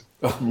 they've just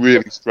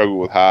really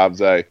struggled with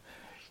halves, eh?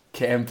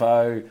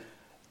 Campo,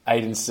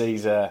 Aiden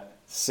Caesar,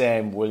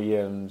 Sam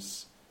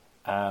Williams.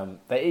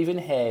 They even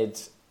had...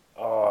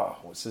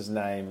 what's his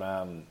name?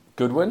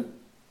 Goodwin?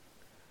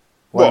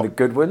 One of the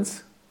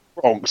Goodwins?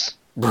 Bronx.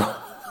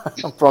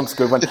 Bronx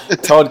Goodwin.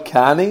 Todd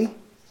Carney.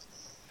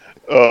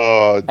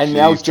 Oh, and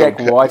now Jack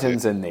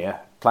Whiten's in there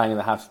playing in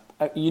the half.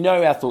 You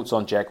know our thoughts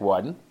on Jack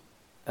Whiten.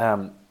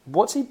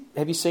 What's he?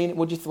 Have you seen it?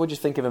 What do you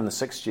think of him in the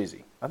 6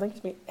 jersey? I think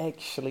he's been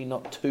actually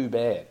not too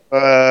bad.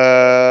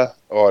 I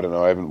don't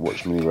know. I haven't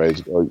watched many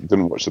Rays. I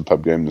didn't watch the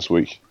pub game this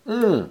week.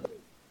 I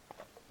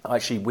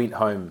actually went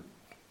home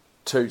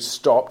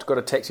got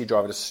a taxi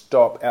driver to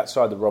stop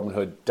outside the Robin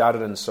Hood,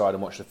 darted inside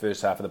and watched the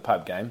first half of the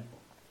pub game.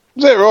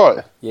 Is that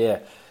right? Yeah.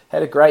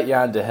 Had a great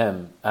yarn to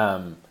him.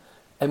 And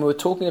we were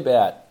talking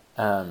about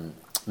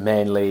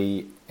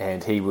Manly,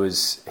 and he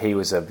was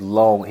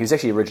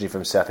actually originally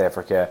from South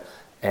Africa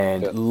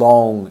and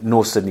long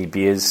North Sydney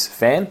Bears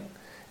fan,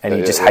 and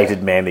he just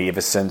hated Manly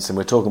ever since. And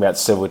we're talking about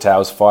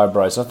Silvertails,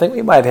 Fibros, and I think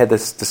we may have had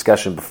this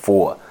discussion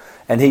before.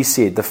 And he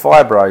said the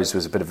Fibros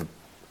was a bit of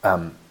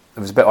it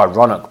was a bit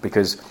ironic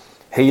because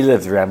he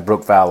lived around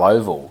Brookvale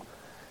Oval,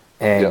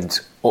 and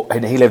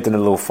he lived in a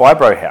little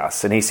fibro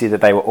house, and he said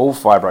that they were all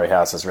fibro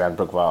houses around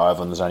Brookvale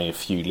Oval, and there's only a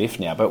few left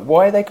now. But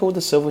why are they called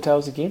the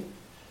Silvertails again?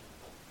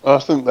 I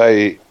think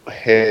they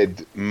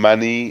had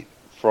money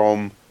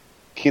from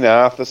Ken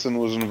Arthurson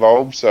was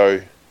involved, so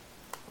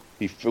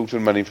he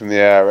filtered money from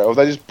the ARL.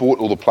 They just bought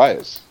all the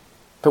players.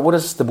 But what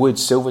is the word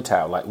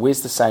Silvertail? Like,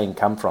 where's the saying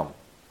come from?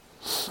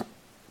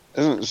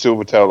 Isn't a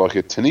silvertail like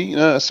a tinny?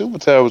 No, a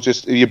silvertail is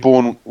just you're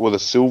born with a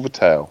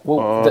silvertail.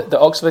 Well, the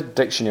Oxford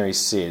Dictionary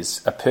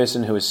says a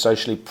person who is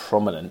socially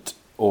prominent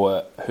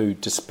or who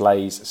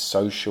displays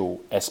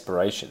social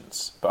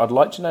aspirations. But I'd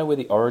like to know where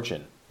the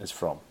origin is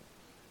from.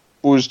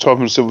 We'll just type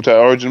in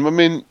silvertail origin. I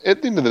mean,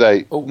 at the end of the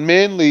day,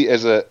 Manly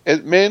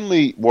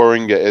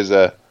Warringah as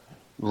a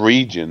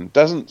region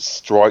doesn't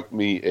strike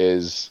me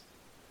as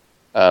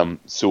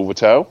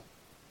silvertail.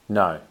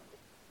 No.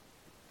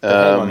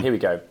 Hang on, here we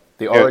go.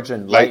 The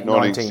origin, late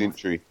 19th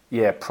century.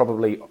 Yeah,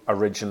 probably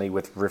originally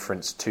with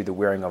reference to the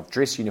wearing of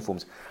dress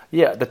uniforms.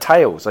 Yeah, the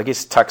tails, I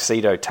guess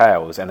tuxedo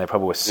tails, and they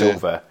probably were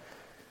silver.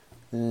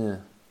 Yeah.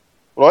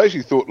 Well, I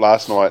actually thought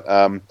last night,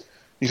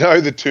 you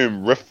know the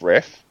term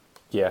riff-raff?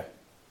 Yeah.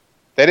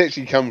 That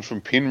actually comes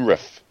from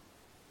Penrith.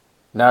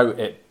 No,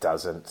 it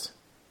doesn't.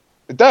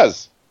 It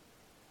does.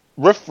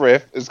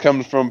 Riff-raff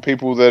comes from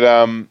people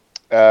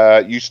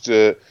that used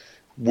to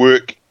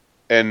work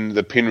in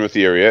the Penrith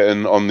area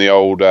and on the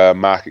old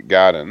market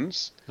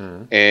gardens,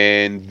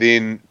 and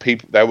then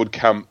they would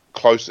come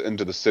closer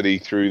into the city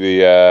through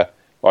the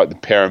the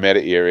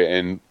Parramatta area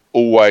and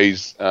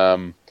always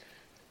come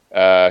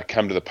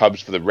to the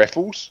pubs for the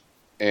raffles.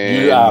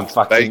 And you are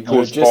fucking. They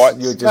caused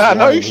fights.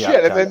 No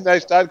shit. And then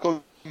they started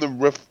calling them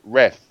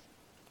riff-raff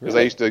because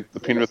they used to the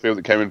Penrith people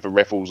that came in for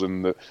raffles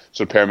and the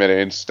sort of Parramatta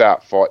and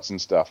start fights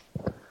and stuff.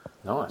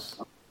 Nice.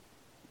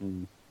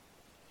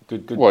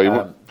 Good. Well, you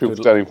want people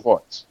starting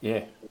fights.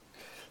 Yeah.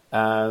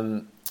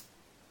 I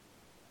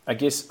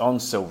guess on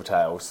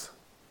Silvertails,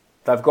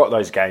 they've got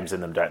those games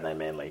in them, don't they,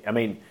 Manly? I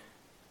mean,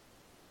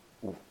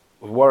 the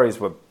Warriors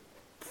were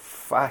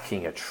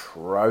fucking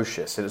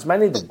atrocious. It was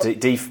mainly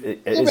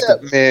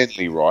the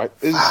Manly, right?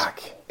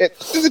 Fuck. At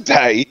the end of the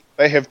day,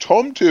 they have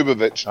Tom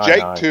Turbovich,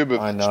 Jake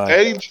Turbovich,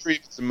 Aiden Trevor,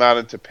 and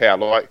Martin Tapau,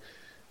 like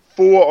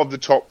 4 of the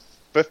top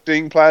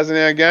 15 players in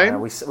our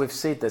game. We've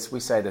said this, we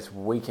say this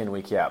week in,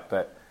 week out,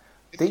 but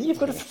then you've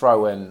got to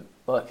throw in,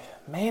 look,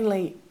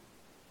 Manly...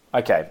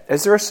 Okay,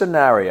 is there a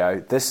scenario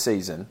this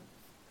season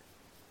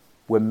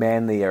where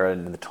Manly are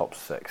in the top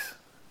 6?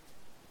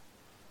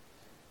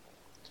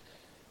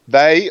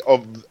 They,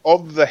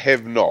 of the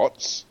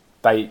have-nots...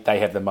 They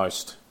have the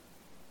most...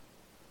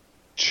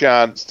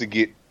 chance to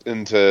get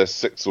into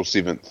 6th or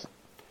 7th.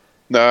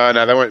 No,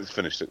 they won't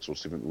finish 6th or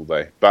 7th, will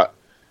they? But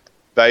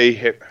they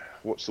have...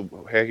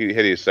 How do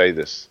you say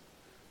this?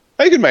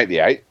 They could make the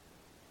 8.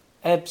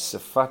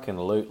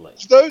 Abso-fucking-lutely.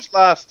 So those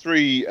last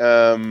 3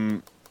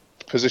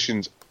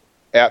 positions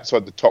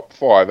outside the top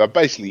 5 are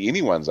basically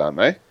anyone's, aren't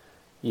they?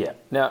 Yeah.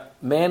 Now,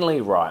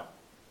 Manly, right,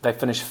 they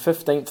finished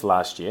 15th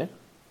last year.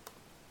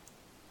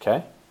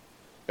 Okay?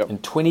 Yep. In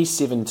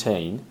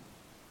 2017,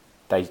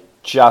 they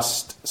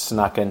just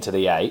snuck into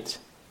the 8.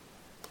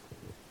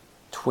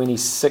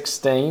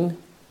 2016,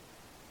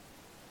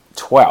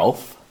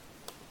 12th.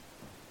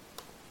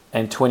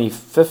 And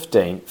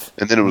 2015,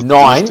 and then it was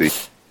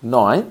 9th.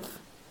 No.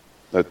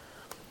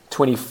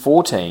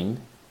 2014, it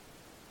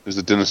was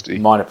the dynasty.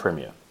 Minor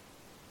Premier.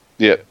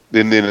 Yeah,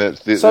 then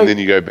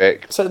you go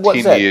back 10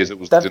 years. It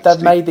was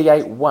they've made the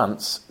 8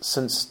 once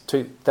since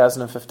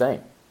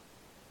 2015.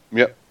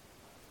 Yep.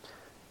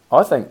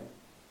 I think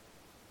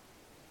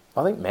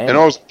Manly... And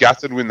I was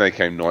gutted when they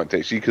came 9th,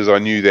 actually, because I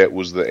knew that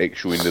was the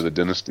actual end of the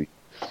dynasty.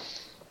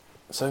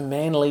 So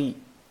Manly...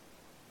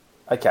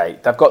 Okay,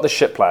 they've got the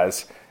shit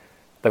players.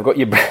 They've got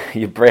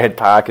your Brad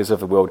Parkers of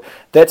the world.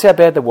 That's how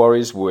bad the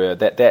Warriors were.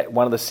 That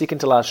one of the second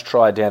to last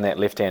try down that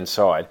left-hand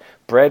side,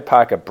 Brad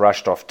Parker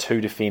brushed off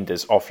 2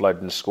 defenders, offloaded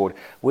and scored.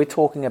 We're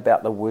talking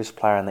about the worst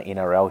player in the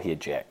NRL here,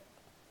 Jack.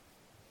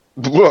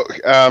 Look,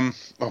 I'm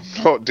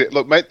not...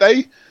 Look, mate,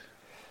 that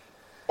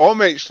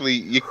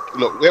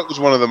was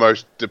one of the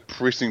most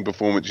depressing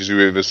performances you've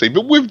ever seen.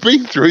 But we've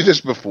been through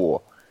this before.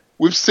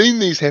 We've seen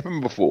these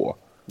happen before.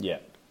 Yeah.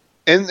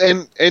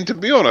 And to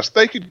be honest,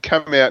 they could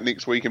come out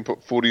next week and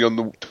put 40 on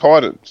the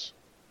Titans.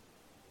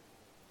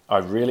 I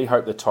really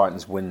hope the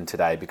Titans win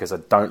today because I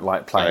don't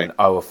like playing an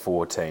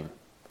 0-4 team.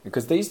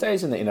 Because these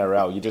days in the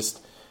NRL,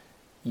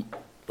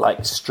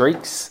 like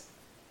streaks,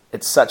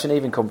 it's such an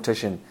even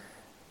competition.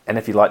 And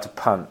if you like to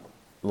punt,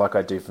 like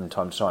I do from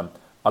time to time,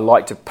 I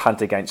like to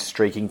punt against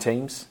streaking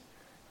teams.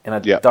 And I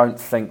don't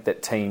think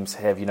that teams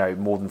have,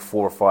 more than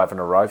 4 or 5 in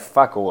a row.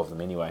 Fuck all of them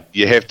anyway.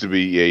 You have to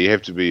be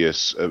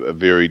a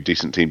very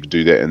decent team to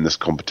do that in this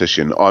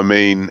competition. I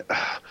mean,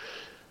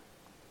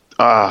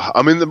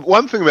 the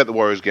one thing about the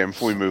Warriors game,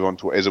 before we move on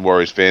to as a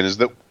Warriors fan, is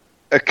that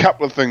a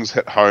couple of things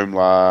hit home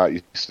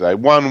yesterday.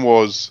 One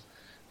was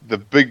the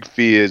big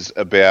fears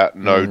about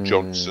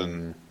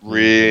Johnson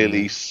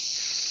really,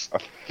 I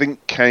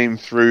think, came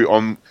through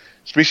on...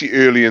 especially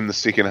early in the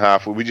second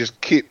half, where we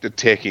just kept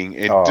attacking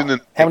and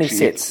didn't... How many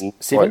sets?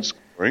 7?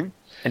 Scoring.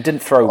 And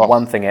didn't throw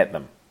one thing at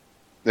them.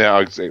 Yeah,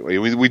 exactly.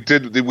 We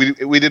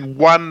did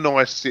one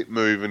nice set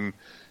move and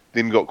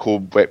then got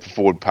called back for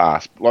forward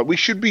pass. Like, we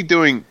should be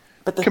doing...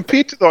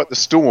 compared to, the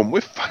Storm,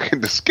 we're fucking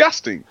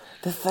disgusting.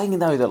 The thing,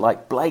 though,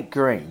 that, Blake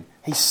Green,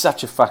 he's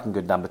such a fucking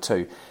good number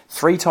 2.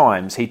 3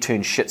 times he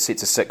turned shit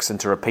sets of 6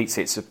 into repeat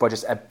sets by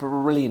just a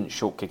brilliant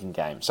short-kicking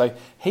game. So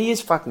he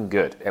is fucking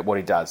good at what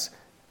he does.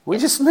 We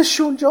just miss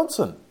Sean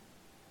Johnson.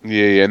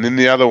 Yeah, and then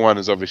the other one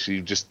is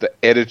obviously just the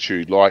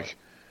attitude,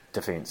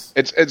 defence.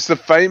 It's the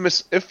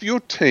famous, if your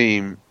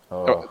team...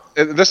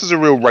 this is a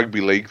real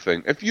rugby league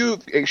thing. If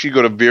you've actually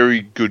got a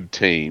very good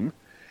team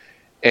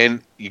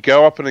and you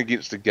go up and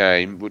against a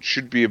game, which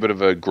should be a bit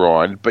of a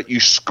grind, but you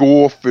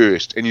score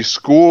first, and you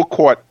score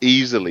quite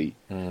easily.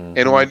 Mm-hmm.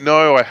 And I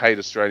know I hate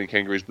Australian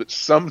Kangaroos, but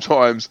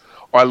sometimes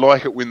I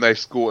like it when they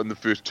score in the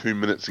first 2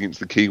 minutes against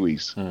the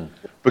Kiwis.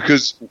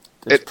 Because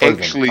it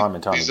actually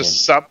is a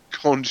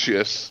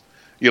subconscious,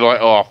 you're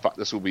like, oh, fuck,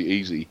 this will be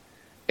easy.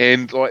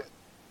 And,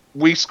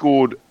 we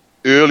scored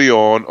early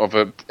on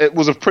it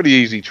was a pretty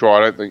easy try. I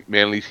don't think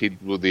Manly's head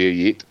were there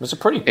yet. It was a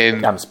pretty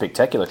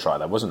spectacular try,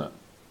 though, wasn't it?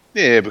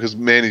 Yeah, because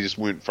Manly just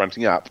weren't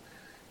fronting up.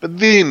 But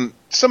then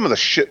some of the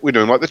shit we're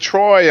doing, like the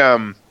try, I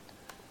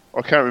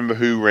can't remember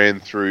who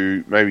ran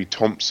through, maybe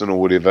Thompson or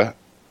whatever.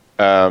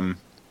 It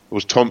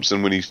was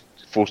Thompson when he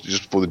forced it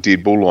just before the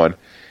dead ball line.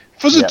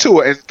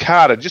 Fusitua and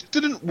Carter just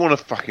didn't want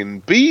to fucking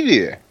be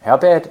there. How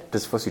bad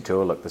does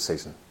Fusitua look this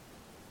season?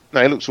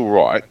 No, he looks all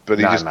right, but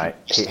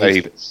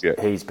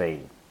he's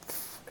been...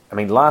 I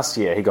mean, last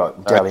year he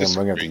got Dally and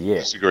Ringer of the Year.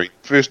 Disagree.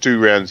 First 2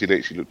 rounds he'd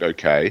actually looked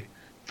okay.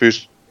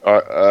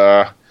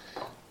 Okay,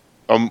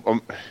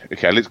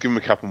 let's give him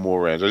a couple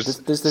more rounds.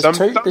 Some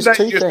days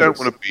you just don't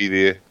want to be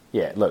there.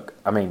 Yeah, look,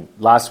 I mean,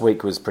 last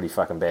week was pretty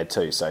fucking bad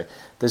too. So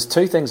there's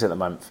 2 things at the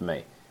moment for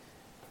me.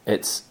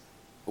 It's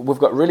we've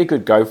got really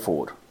good go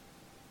forward,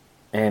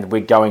 and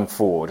we're going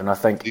forward. And I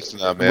think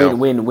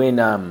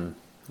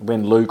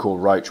when Luke or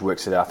Roach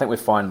works it out, I think we're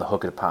fine in the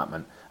hooker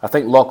department. I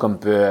think Lachlan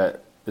Burr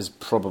is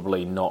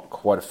probably not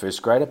quite a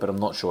first grader, but I'm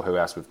not sure who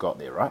else we've got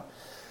there, right?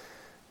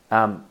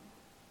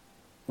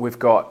 We've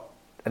got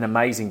an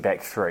amazing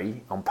back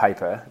three on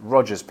paper.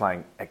 Rogers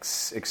playing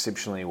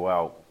exceptionally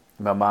well.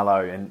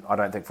 Mamalo, and I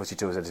don't think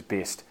Fusitu'a is at his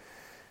best.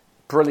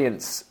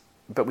 Brilliance,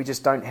 but we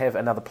just don't have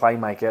another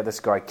playmaker. This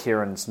guy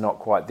Kieran's not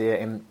quite there,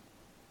 and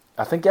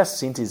I think our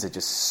centres are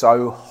just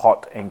so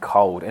hot and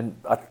cold.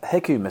 And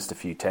Hiku missed a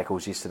few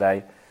tackles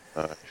yesterday.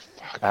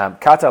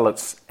 Kata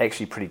looks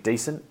actually pretty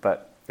decent,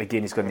 but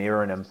again, he's got an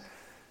error in him.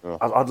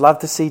 I'd love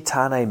to see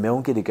Tane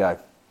Milne get a go.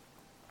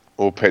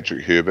 Or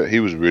Patrick Herbert. He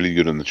was really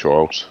good in the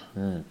trials.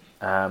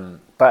 But,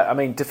 I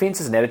mean, defence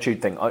is an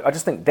attitude thing. I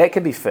just think that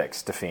can be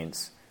fixed,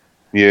 defence.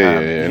 Yeah.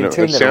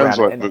 It sounds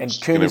like and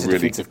Kearney's a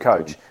defensive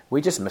coach.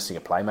 We're just missing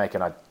a playmaker,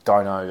 and I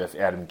don't know if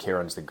Adam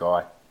Kieran's the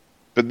guy.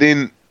 But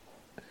then,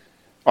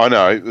 I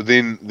know,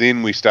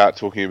 then we start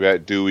talking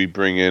about, do we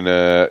bring in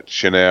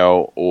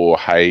Chanel or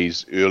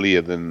Hayes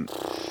earlier than...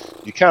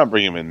 You can't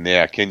bring him in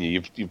now, can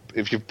you?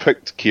 If you've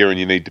picked Kieran,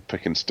 you need to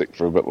pick and stick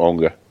for a bit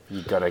longer.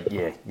 You got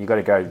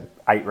to go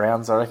 8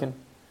 rounds, I reckon.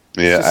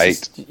 Yeah,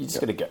 8. You just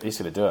got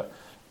to do it.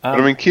 But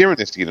I mean, Kieran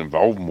has to get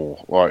involved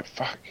more. Like,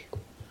 fuck.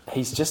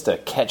 He's just a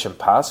catch and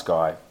pass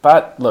guy.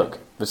 But look,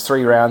 there's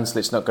 3 rounds.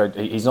 Let's not go.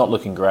 He's not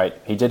looking great.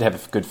 He did have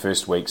a good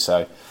first week,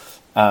 so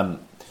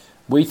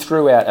we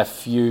threw out a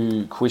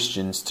few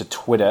questions to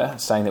Twitter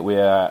saying that we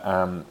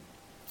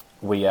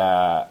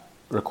are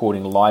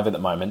recording live at the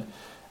moment,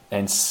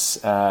 and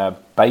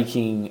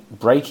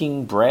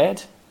Breaking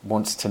Brad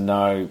wants to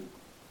know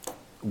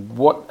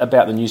what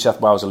about the New South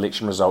Wales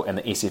election result and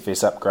the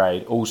SFS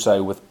upgrade.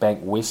 Also, with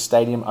Bank West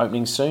Stadium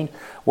opening soon,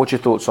 what's your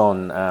thoughts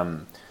on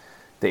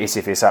the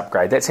SFS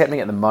upgrade? That's happening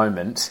at the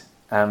moment.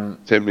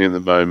 It's happening at the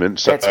moment.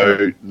 So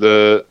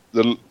the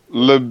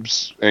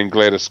Libs and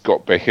Gladys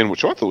got back in,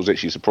 which I thought was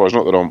actually a surprise.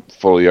 Not that I'm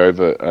fully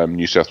over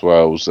New South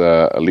Wales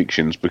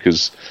elections,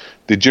 because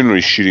they're generally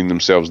shooting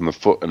themselves in the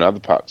foot in other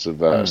parts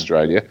of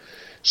Australia.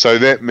 So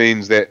that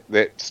means that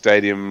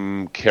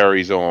stadium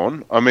carries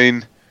on. I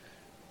mean,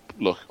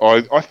 look,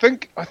 I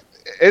think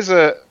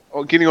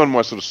getting on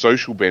my sort of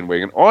social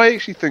bandwagon, I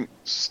actually think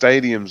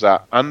stadiums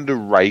are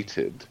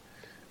underrated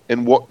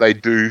in what they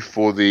do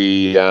for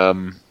the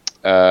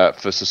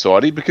for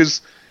society,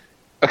 because,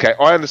 okay,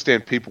 I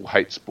understand people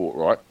hate sport,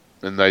 right?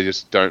 And they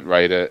just don't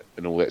rate it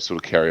and all that sort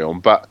of carry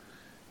on. But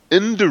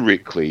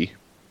indirectly,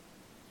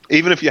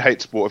 even if you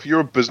hate sport, if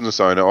you're a business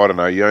owner, I don't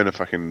know, you own a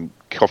fucking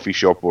coffee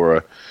shop or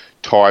a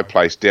Thai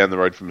place down the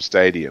road from a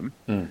stadium,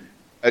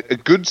 a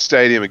good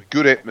stadium, a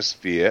good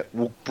atmosphere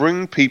will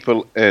bring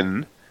people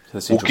in,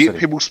 will get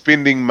people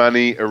spending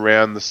money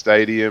around the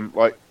stadium.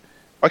 Like,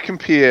 what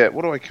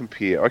do I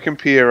compare? I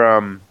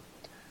compare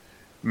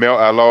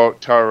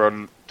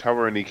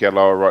Taranaki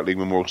Lower Right League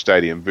Memorial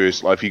Stadium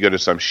versus, like, if you go to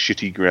some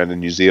shitty ground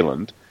in New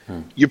Zealand,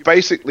 you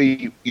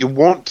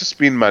want to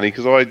spend money,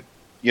 because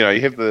you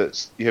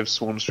have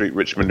Swan Street,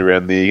 Richmond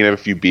around there, you can have a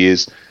few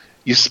beers,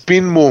 you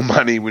spend more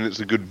money when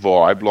it's a good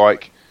vibe.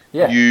 Like,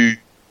 I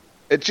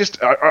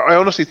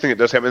honestly think it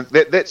does happen.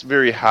 That's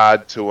very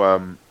hard to,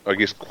 I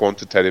guess,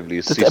 quantitatively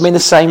assess. I mean, the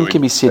same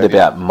can be said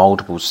about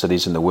multiple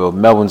cities in the world.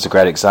 Melbourne's a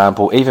great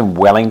example. Even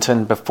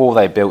Wellington, before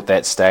they built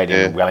that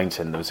stadium in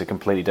Wellington, there was a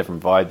completely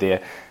different vibe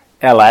there.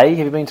 LA, have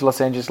you been to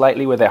Los Angeles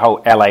lately, where that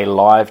whole LA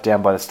Live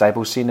down by the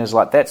Staples Centers?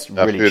 Like, that's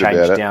really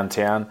changed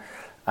downtown.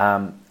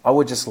 I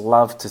would just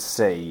love to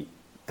see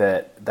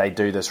that they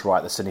do this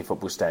right, the Sydney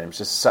Football Stadium. It's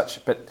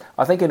just but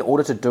I think in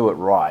order to do it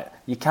right,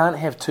 you can't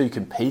have two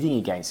competing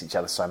against each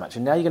other so much.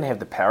 And now you're going to have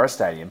the Para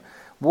Stadium.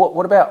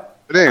 What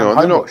about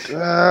Homebush?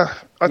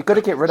 You've got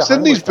to get rid of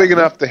Sydney's Homebush, big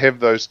enough to have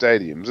those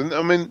stadiums. And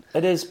I mean,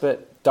 it is,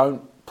 but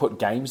don't put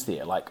games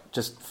there. Like,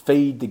 just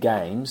feed the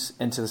games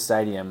into the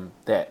stadium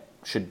that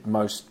should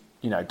most...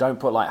 don't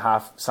put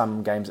like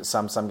some games at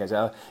some games at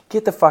other.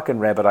 Get the fucking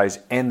Rabbitohs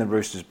and the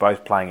Roosters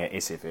both playing at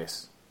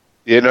SFS.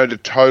 Yeah, no, to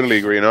totally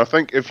agree. And I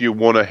think if you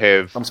want to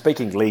have... I'm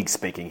speaking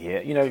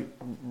here.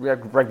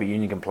 Rugby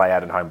union can play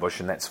out in Homebush,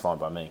 and that's fine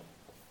by me.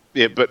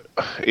 Yeah, but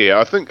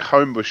I think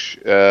Homebush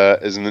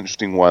is an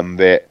interesting one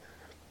that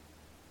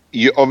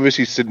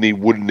obviously Sydney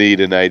would need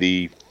an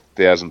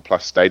 80,000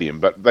 plus stadium,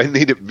 but they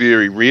need it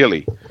very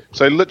rarely.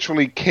 So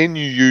literally, can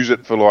you use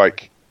it for,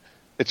 like...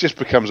 It just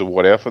becomes a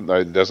what effort,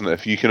 though, doesn't it?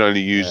 If you can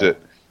only use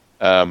it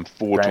 4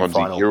 times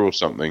a year or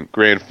something.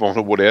 Grand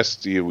final, what else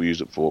do you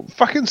use it for?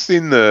 Fucking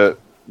send the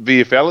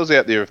VFLers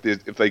out there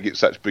if they get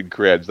such big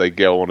crowds they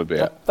go on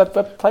about.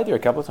 They've played there a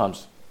couple of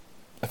times.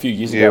 A few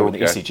years ago when the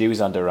ECG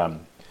was under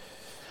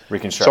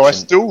reconstruction. So I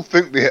still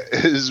think there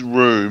is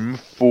room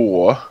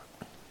for...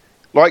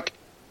 Like,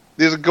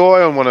 there's a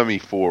guy on one of me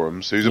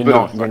forums who's You're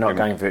not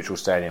going virtual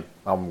stadium.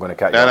 I'm going to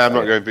cut you off. No, I'm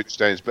not going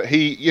virtual stadiums. But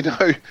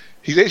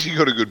he's actually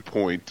got a good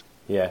point.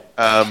 Yeah.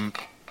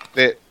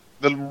 That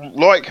the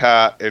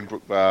Leichhardt and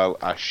Brookvale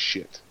are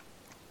shit.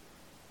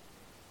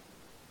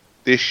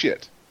 They're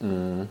shit.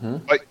 Mm-hmm.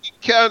 Like, you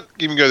can't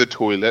even go to the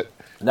toilet.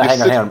 No,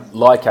 hang on.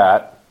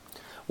 Leichhardt.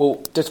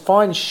 Well,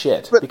 define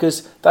shit,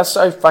 because they're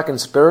so fucking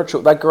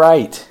spiritual. They're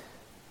great.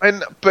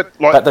 But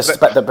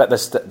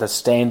the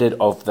standard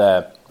of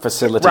the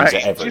facilities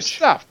are average.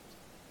 Stuff.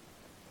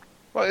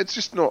 Well, it's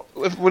just not.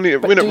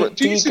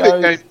 Do you see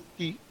that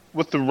game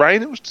with the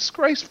rain? It was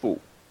disgraceful.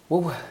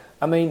 Well,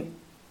 I mean,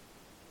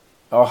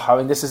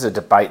 this is a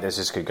debate that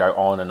just could go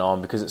on and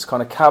on, because it's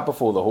kind of cart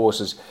before the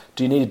horses.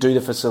 Do you need to do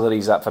the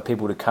facilities up for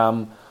people to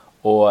come,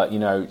 or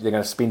they're going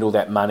to spend all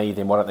that money?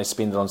 Then why don't they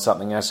spend it on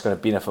something else that's going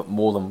to benefit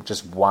more than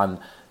just one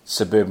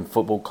suburban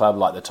football club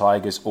like the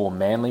Tigers or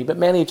Manly? But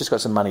Manly have just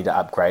got some money to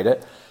upgrade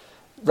it.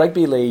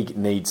 Rugby league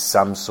needs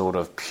some sort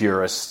of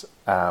purist,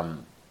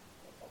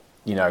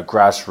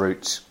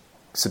 grassroots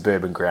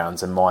suburban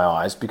grounds in my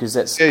eyes, because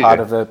that's part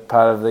of the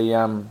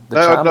charm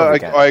of the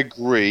game. I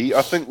agree.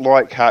 I think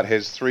Leichhardt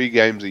has 3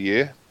 games a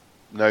year,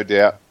 no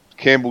doubt.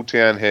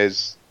 Campbelltown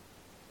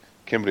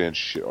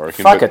shit, I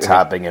reckon. Fuck, it's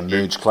hard being a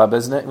merge club,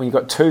 isn't it? When you've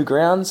got 2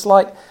 grounds,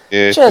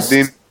 Tigers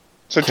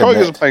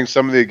are playing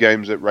some of their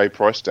games at Ray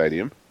Price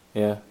Stadium.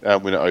 Yeah.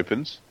 When it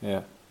opens.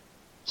 Yeah.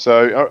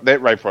 So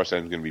that Ray Price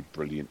Stadium is going to be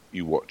brilliant.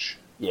 You watch.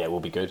 Yeah, we'll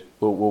be good.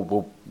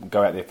 We'll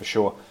go out there for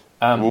sure.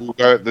 We'll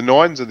go. The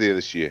Nines are there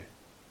this year.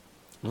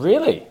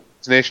 Really?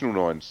 It's National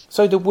Nines.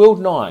 So the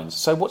World Nines.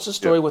 So what's the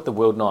story with the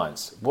World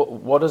Nines?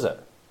 What is it?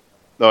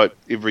 Like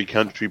every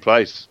country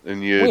plays,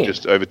 and you're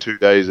just over 2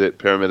 days at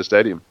Parramatta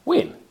Stadium.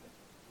 When?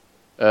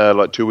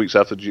 Like 2 weeks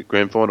after the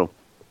grand final.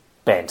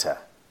 Banter.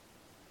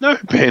 No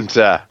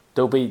banter.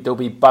 There'll be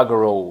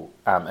bugger all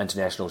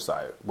internationals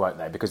though, won't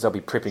they? Because they'll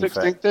be prepping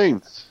 16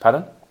 teams.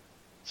 Pardon?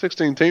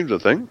 16 teams, I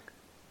think.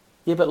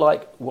 Yeah, but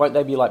won't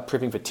they be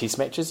prepping for test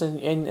matches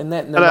and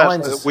that? And the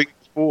Nines is week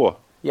 4.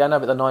 Yeah, I know,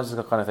 but the Nines is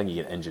the kind of thing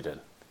you get injured in.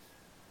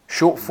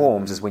 Short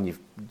forms is when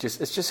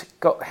it's just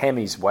got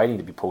hammies waiting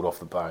to be pulled off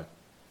the bone.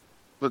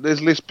 But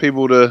there's less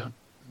people to.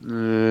 I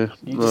don't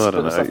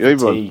know.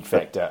 Fatigue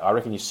factor. I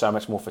reckon you're so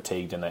much more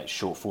fatigued in that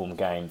short form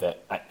game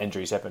that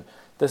injuries happen.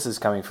 This is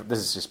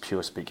just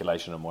pure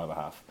speculation on my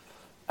behalf.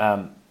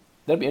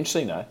 That'd be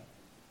interesting, though.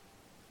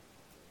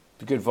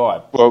 Be a good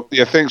vibe. Well,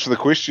 yeah. Thanks for the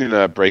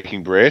question,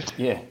 Breaking Brad.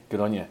 Yeah, good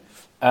on you.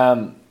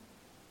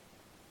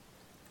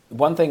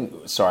 One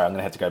thing. Sorry, I'm going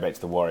to have to go back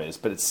to the Warriors,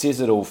 but it says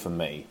it all for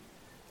me.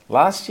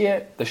 Last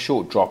year, the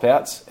short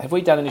dropouts. Have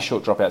we done any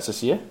short dropouts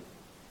this year?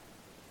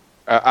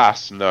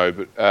 Us, no,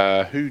 but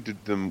who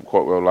did them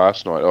quite well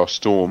last night? Oh,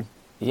 Storm.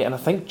 Yeah, and I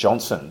think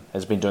Johnson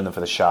has been doing them for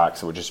the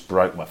Sharks, which just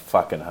broke my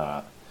fucking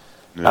heart.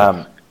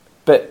 Yeah.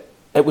 But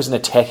it was an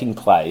attacking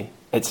play.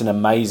 It's an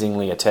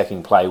amazingly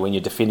attacking play when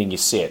you're defending your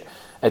set.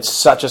 It's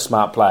such a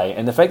smart play.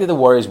 And the fact that the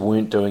Warriors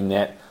weren't doing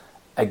that,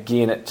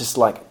 again, it just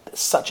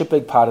such a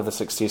big part of the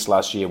success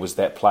last year was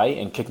that play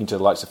and kicking to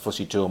the likes of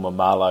Fusi Tuama,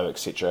 Marlow,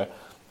 etc.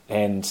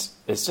 And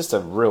it's just a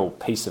real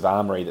piece of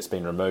armoury that's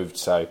been removed.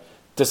 So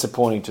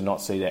disappointing to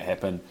not see that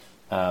happen,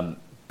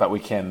 but we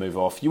can move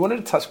off. You wanted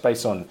to touch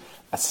base on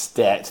a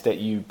stat that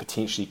you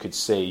potentially could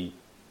see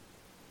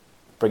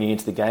bringing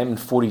into the game, and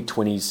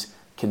 40-20s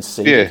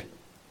conceded.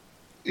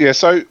 Yeah.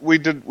 So we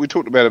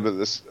talked about a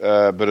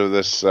bit of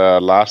this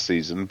last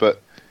season,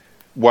 but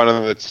one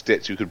of the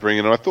stats you could bring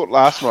in, and I thought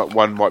last night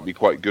one might be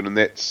quite good, and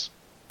that's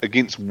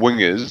against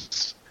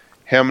wingers,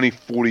 how many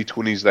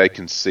 40-20s they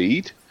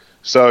concede.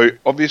 So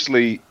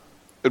obviously,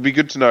 it'd be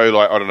good to know,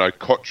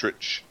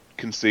 Kotrich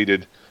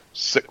conceded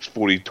 6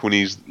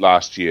 40-20s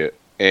last year,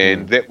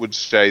 and that would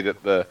say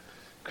that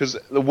because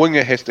the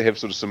winger has to have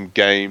sort of some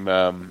game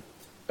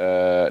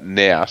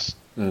nous,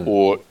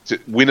 or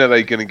when are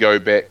they going to go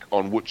back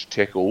on which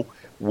tackle,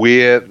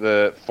 where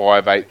the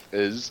 5'8"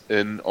 is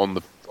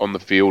on the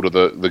field, or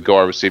the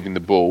guy receiving the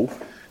ball,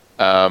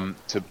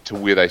 to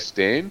where they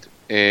stand.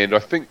 And I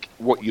think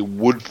what you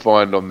would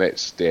find on that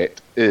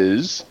stat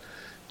is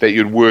that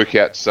you'd work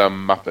out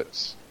some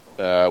Muppets.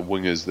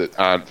 Wingers that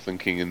aren't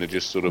thinking, and they're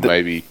just sort of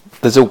maybe...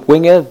 There's a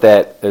winger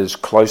that is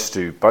close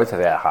to both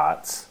of our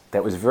hearts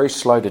that was very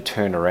slow to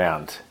turn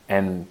around,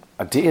 and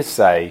I dare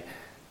say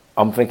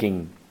I'm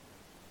thinking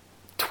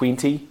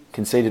 20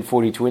 conceded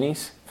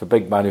 40-20s for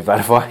big Manu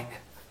Vatuvei.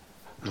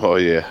 Oh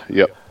yeah,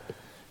 yep.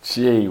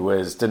 Gee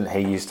whiz, didn't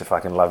he used to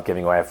fucking love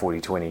giving away a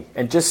 40-20?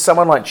 And just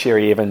someone like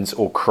Cherry Evans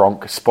or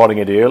Cronk spotting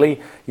it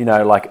early,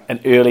 like an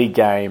early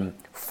game,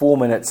 4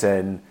 minutes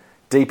in,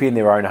 deep in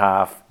their own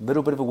half,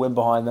 little bit of a win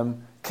behind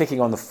them, kicking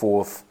on the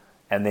 4th,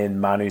 and then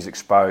Manu's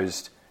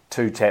exposed,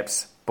 2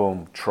 taps,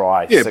 boom,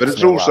 try. Yeah, but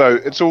it's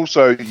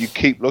also you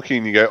keep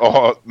looking, you go,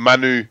 oh,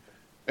 Manu,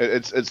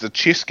 it's the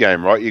chess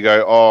game, right? You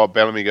go, oh,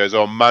 Bellamy goes,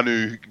 oh,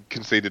 Manu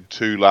conceded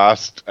 2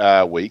 last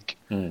week.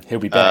 He'll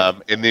be back.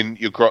 And then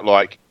you've got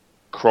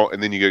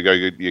and then you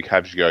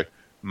go,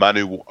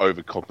 Manu will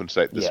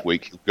overcompensate this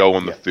week. He'll go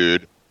on the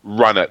 3rd.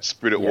 Run it,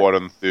 spread it wide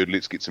on the 3rd,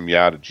 let's get some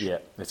yardage. Yeah,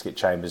 let's get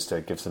Chambers to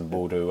give some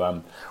ball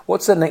to...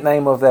 what's the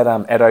nickname of that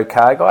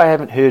Addo-Carr guy? I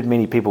haven't heard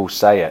many people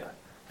say it.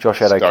 Josh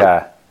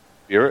Addo-Carr.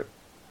 Ferret?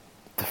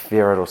 The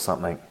Ferret or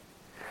something.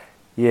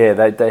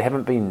 Yeah, they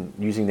haven't been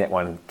using that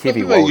one.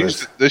 Kevy Walters. They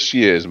used it this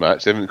year as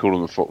much. They haven't called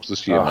him the Fox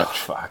this year much.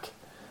 Fuck.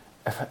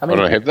 I mean,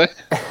 have they?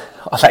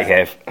 They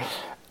have.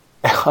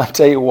 I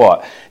tell you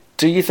what.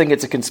 Do you think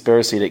it's a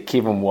conspiracy that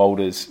Kevin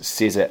Walters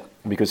says it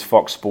because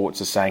Fox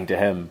Sports is saying to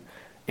him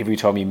every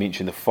time you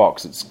mention the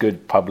Fox, it's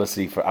good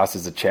publicity for us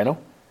as a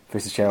channel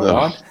versus Channel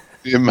 9?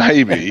 Yeah,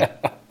 maybe.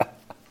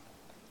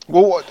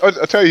 Well,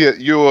 I tell you,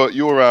 your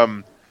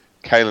Kalen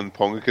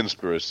Ponga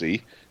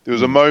conspiracy. There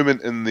was a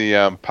moment in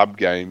the pub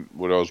game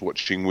what I was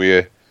watching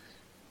where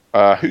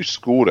who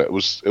scored it?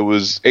 It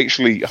was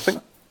actually, I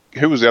think,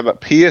 who was the other?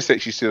 Pierce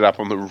actually set it up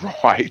on the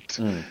right,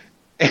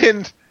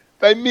 and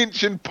they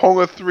mentioned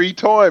Ponga 3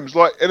 times,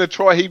 like in a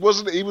try. He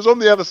was on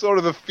the other side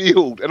of the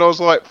field, and I was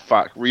like,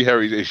 "Fuck,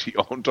 Harry's actually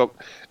on top."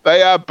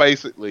 They are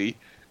basically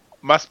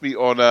must be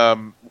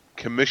on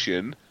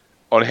commission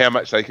on how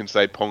much they can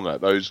say Ponga.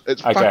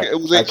 It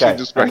was actually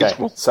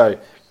disgraceful. Okay. So,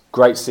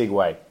 great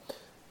segue,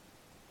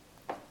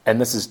 and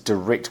this is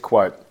direct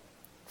quote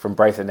from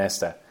Braithen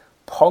Astor.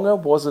 Ponga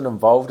wasn't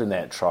involved in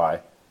that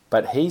try,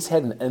 but he's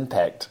had an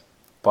impact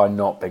by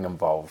not being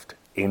involved.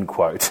 End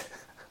quote.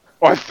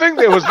 I think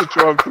that was the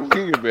try I'm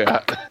talking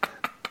about.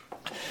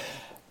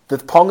 The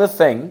Ponga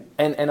thing,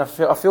 and I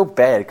feel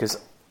bad because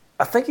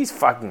I think he's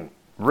fucking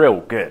real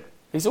good.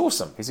 He's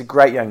awesome. He's a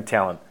great young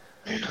talent.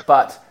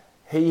 But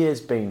he has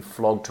been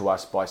flogged to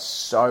us by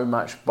so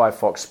much by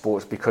Fox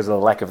Sports because of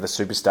the lack of the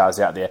superstars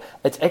out there.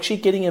 It's actually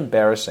getting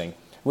embarrassing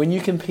when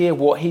you compare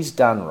what he's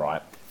done,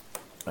 right?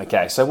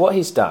 Okay, so what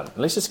he's done,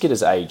 let's just get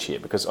his age here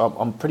because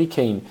I'm pretty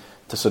keen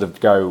to sort of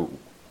go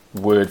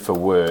word for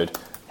word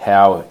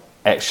how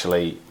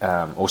actually,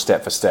 or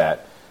stat for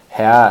stat,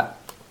 how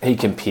he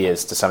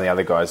compares to some of the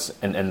other guys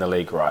in the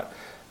league, right?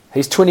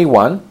 He's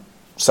 21,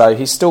 so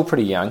he's still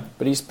pretty young,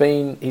 but he's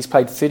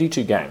played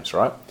 32 games,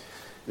 right?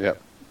 Yeah.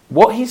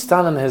 What he's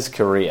done in his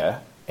career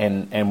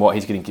and what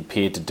he's getting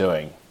compared to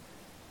doing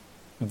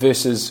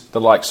versus the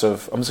likes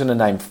of, I'm just going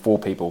to name 4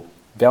 people,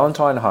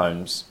 Valentine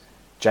Holmes,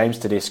 James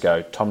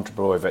Tedesco, Tom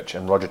Trbojevic,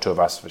 and Roger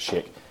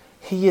Tuivasa-Sheck.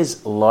 He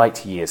is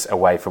light years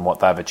away from what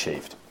they've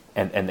achieved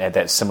and at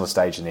that similar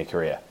stage in their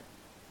career.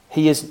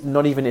 He is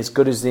not even as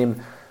good as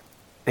them.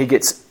 He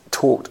gets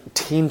talked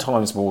 10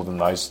 times more than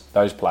those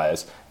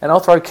players. And I'll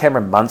throw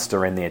Cameron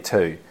Munster in there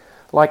too.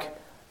 Like,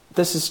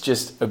 this is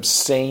just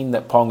obscene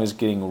that Ponga's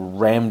getting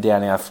rammed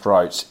down our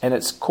throats, and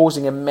it's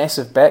causing a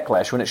massive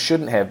backlash when it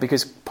shouldn't have,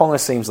 because Ponga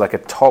seems like a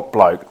top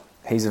bloke.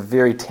 He's a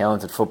very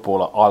talented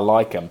footballer. I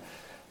like him.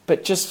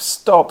 But just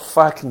stop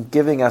fucking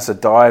giving us a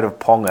diet of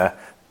Ponga,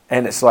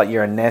 and it's like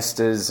your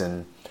Anastas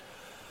and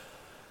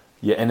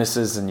your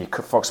Inneses and your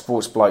Fox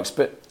Sports blokes.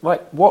 But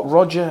like what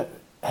Roger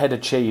had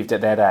achieved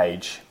at that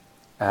age,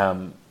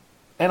 and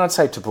I'd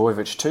say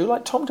Trbojevic too.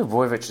 Like Tom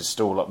Trbojevic is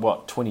still like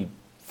what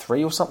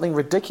 23 or something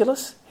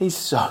ridiculous. He's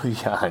so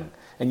young,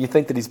 and you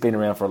think that he's been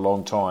around for a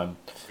long time.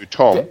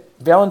 Tom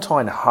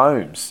Valentine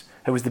Holmes,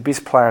 who was the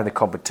best player in the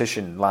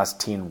competition last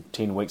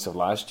 10 weeks of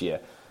last year.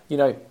 You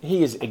know,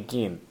 he is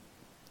again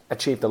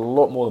achieved a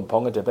lot more than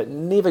Ponga did, but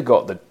never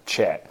got the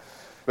chat.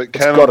 But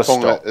Kalen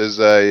Ponga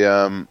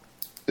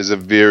is a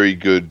very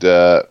good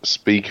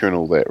speaker and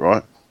all that,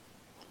 right?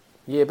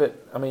 Yeah,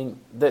 but I mean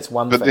that's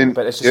one but thing. Then,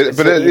 but it's just it's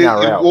the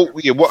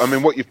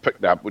NRL. What you've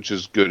picked up, which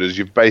is good, is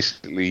you've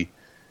basically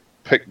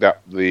picked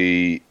up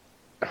they're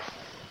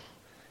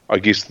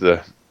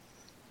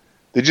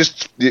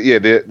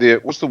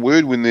what's the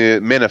word when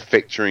they're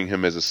manufacturing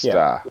him as a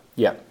star?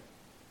 Yeah.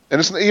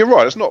 And you're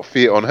right. It's not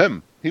fair on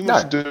him. He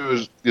wants to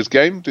do his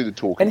game, do the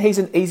talking. And he's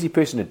an easy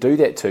person to do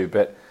that to,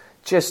 but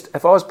just,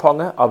 if I was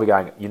Ponga, I'll be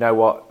going, you know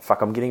what,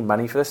 fuck, I'm getting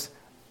money for this.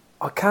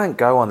 I can't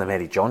go on the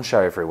Matty John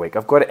show every week.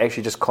 I've got to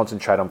actually just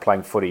concentrate on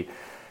playing footy.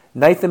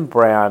 Nathan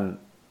Brown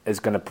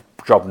is going to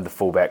drop him to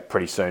fullback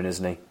pretty soon,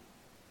 isn't he?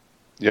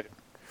 Yep.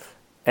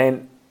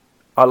 And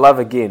I love,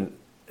 again,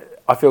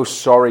 I feel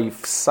sorry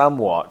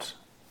somewhat,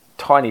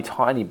 tiny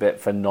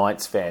bit for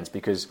Knights fans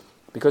because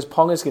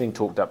Ponga's getting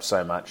talked up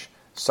so much,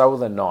 so are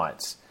the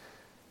Knights.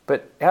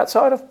 But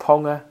outside of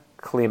Ponga,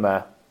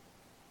 Clemmer,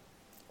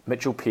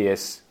 Mitchell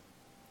Pearce,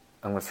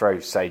 I'm going to throw,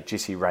 say,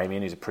 Jesse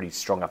Rayman, who's a pretty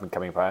strong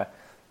up-and-coming player.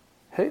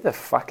 Who the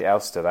fuck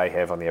else do they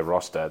have on their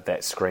roster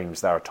that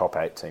screams they're a top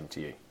 8 team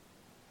to you?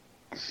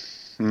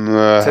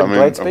 No, Tim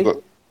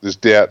Gladsby? There's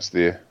doubts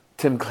there.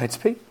 Tim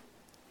Gladsby?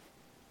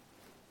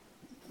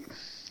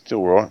 It's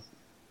all right.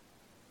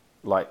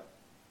 Like,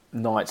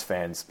 Knights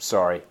fans,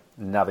 sorry,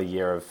 another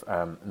year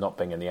of not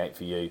being in the 8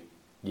 for you.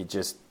 You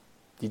just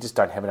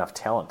don't have enough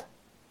talent.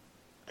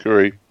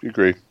 Agree.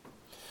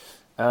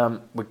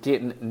 We're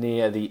getting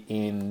near the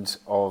end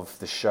of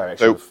the show.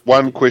 Actually, so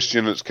one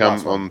question that's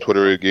come on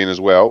Twitter again as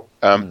well.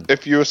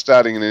 If you were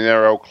starting an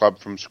NRL club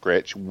from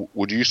scratch,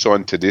 would you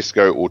sign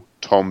Tedesco or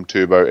Tom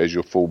Turbo as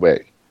your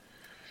fullback?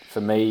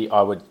 For me,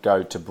 I would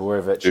go to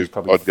Trbojevic. He's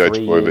probably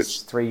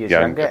 3 years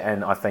younger,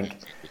 and I think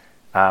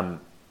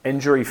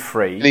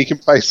injury-free. And he can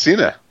play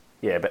centre.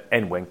 Yeah,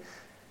 and wing.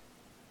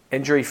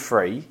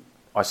 Injury-free,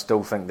 I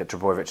still think that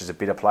Trbojevic is a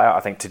better player.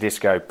 I think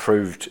Tedesco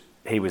proved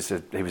he was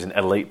an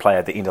elite player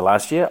at the end of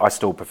last year. I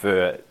still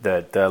prefer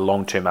the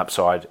long-term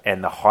upside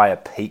and the higher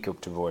peak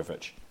of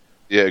Trbojevic.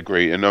 Yeah,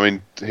 agree. And I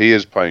mean, he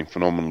is playing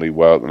phenomenally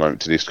well at the moment,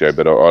 Tedesco,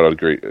 but I'd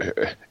agree.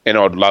 And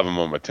I'd love him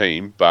on my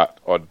team,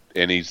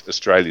 and he's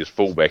Australia's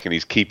fullback, and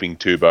he's keeping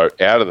Turbo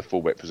out of the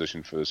fullback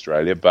position for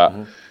Australia. But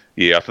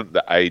yeah, I think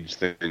the age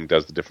thing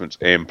does the difference.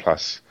 And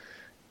plus,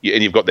 yeah,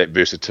 and you've got that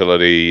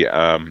versatility.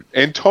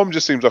 And Tom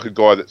just seems like a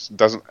guy that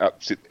doesn't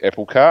upset the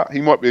apple cart.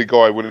 He might be a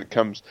guy when it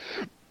comes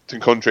to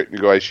contract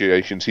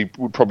negotiations, he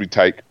would probably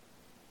take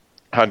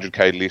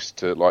 100k less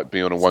to like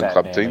be on a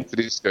one-club team.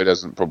 Tedesco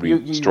doesn't probably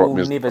strike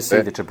me as... You will never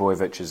see the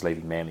Trbojevic is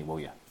leaving Manly,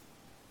 will you?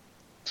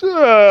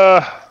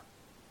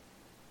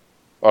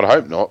 I'd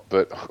hope not,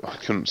 but I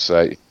couldn't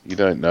say. You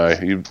don't know. I'd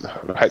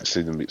hate to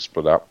see them get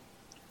split up.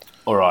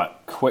 All right,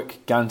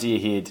 quick gun to your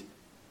head.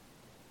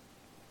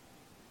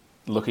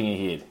 Looking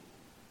ahead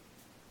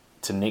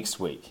to next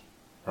week,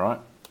 all right?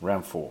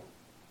 Round 4.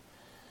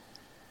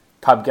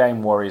 Pub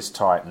game Warriors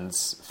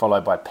Titans,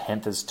 followed by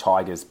Panthers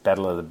Tigers,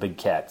 Battle of the Big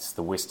Cats,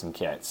 the Western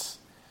Cats.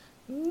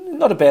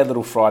 Not a bad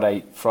little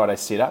Friday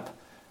setup,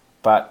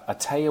 but I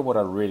tell you what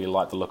I really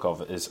like the look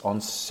of is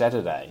on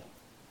Saturday,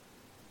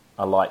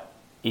 I like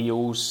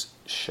Eels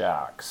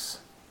Sharks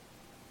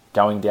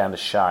going down to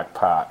Shark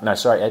Park. No,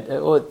 sorry,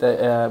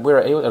 where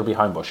are Eels? It'll be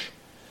Homebush.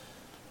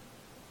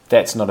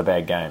 That's not a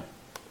bad game.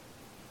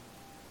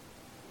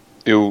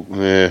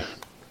 Yeah.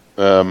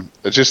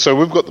 It's just so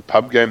we've got the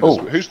pub game.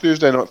 Who's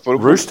Thursday night football?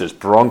 Roosters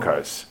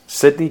Broncos,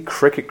 Sydney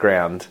Cricket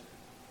Ground,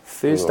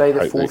 Thursday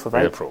the 4th of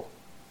April.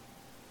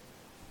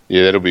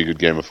 Yeah, that'll be a good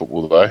game of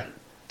football though.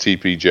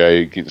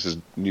 TPJ against his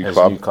new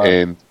club.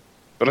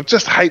 But I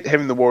just hate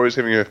having the Warriors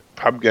having a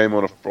pub game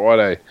on a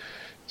Friday.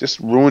 Just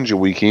ruins your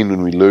weekend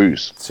when we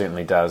lose. It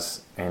certainly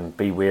does. And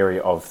be wary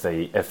of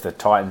if the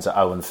Titans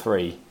are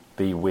 0-3,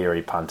 be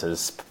wary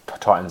punters.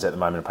 Titans at the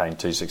moment are paying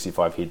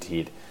 $2.65 head to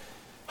head.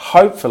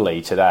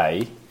 Hopefully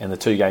today, and the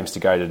 2 games to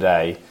go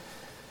today,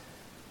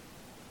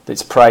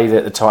 let's pray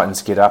that the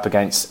Titans get up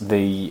against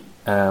the...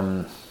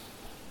 I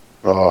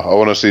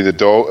want to see the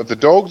dog. If the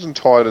Dogs and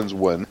Titans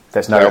win,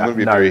 I'm going to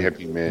be a very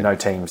happy man. No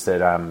teams that...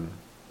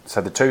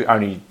 so the 2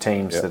 only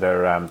teams that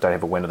are don't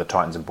have a win are the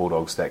Titans and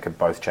Bulldogs. That could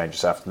both change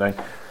this afternoon.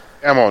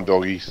 Come on,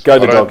 doggies. Go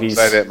the doggies.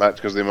 I don't say that much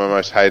because they're my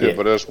most hated,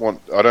 but I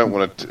don't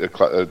want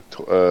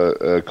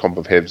a comp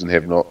of haves and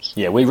have-nots.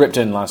 Yeah, we ripped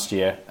in last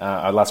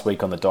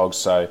week on the Dogs,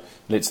 so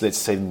let's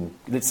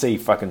see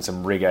fucking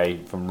some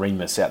reggae from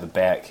Remus out the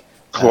back.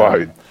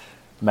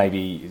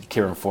 Maybe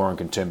Kieran Foran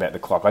can turn back the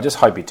clock. I just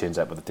hope he turns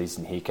up with a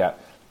decent haircut.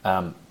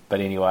 But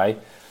anyway,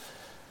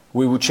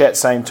 we will chat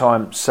same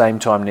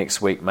time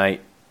next week,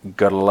 mate.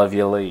 Gotta love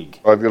your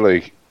league. Love your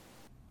league.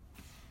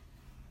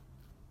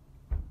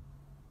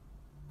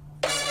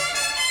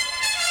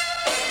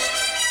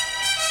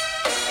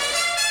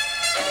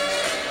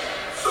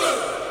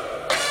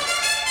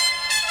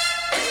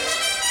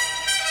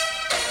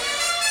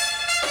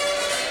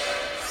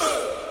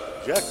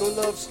 Jacko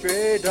loves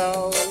stray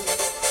dogs,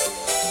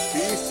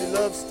 Beastie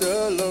loves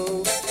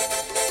Sturlo.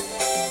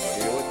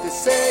 Hear what they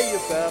say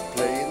about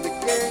playing the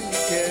game, you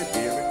can't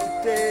hear it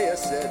today, I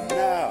said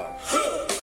now.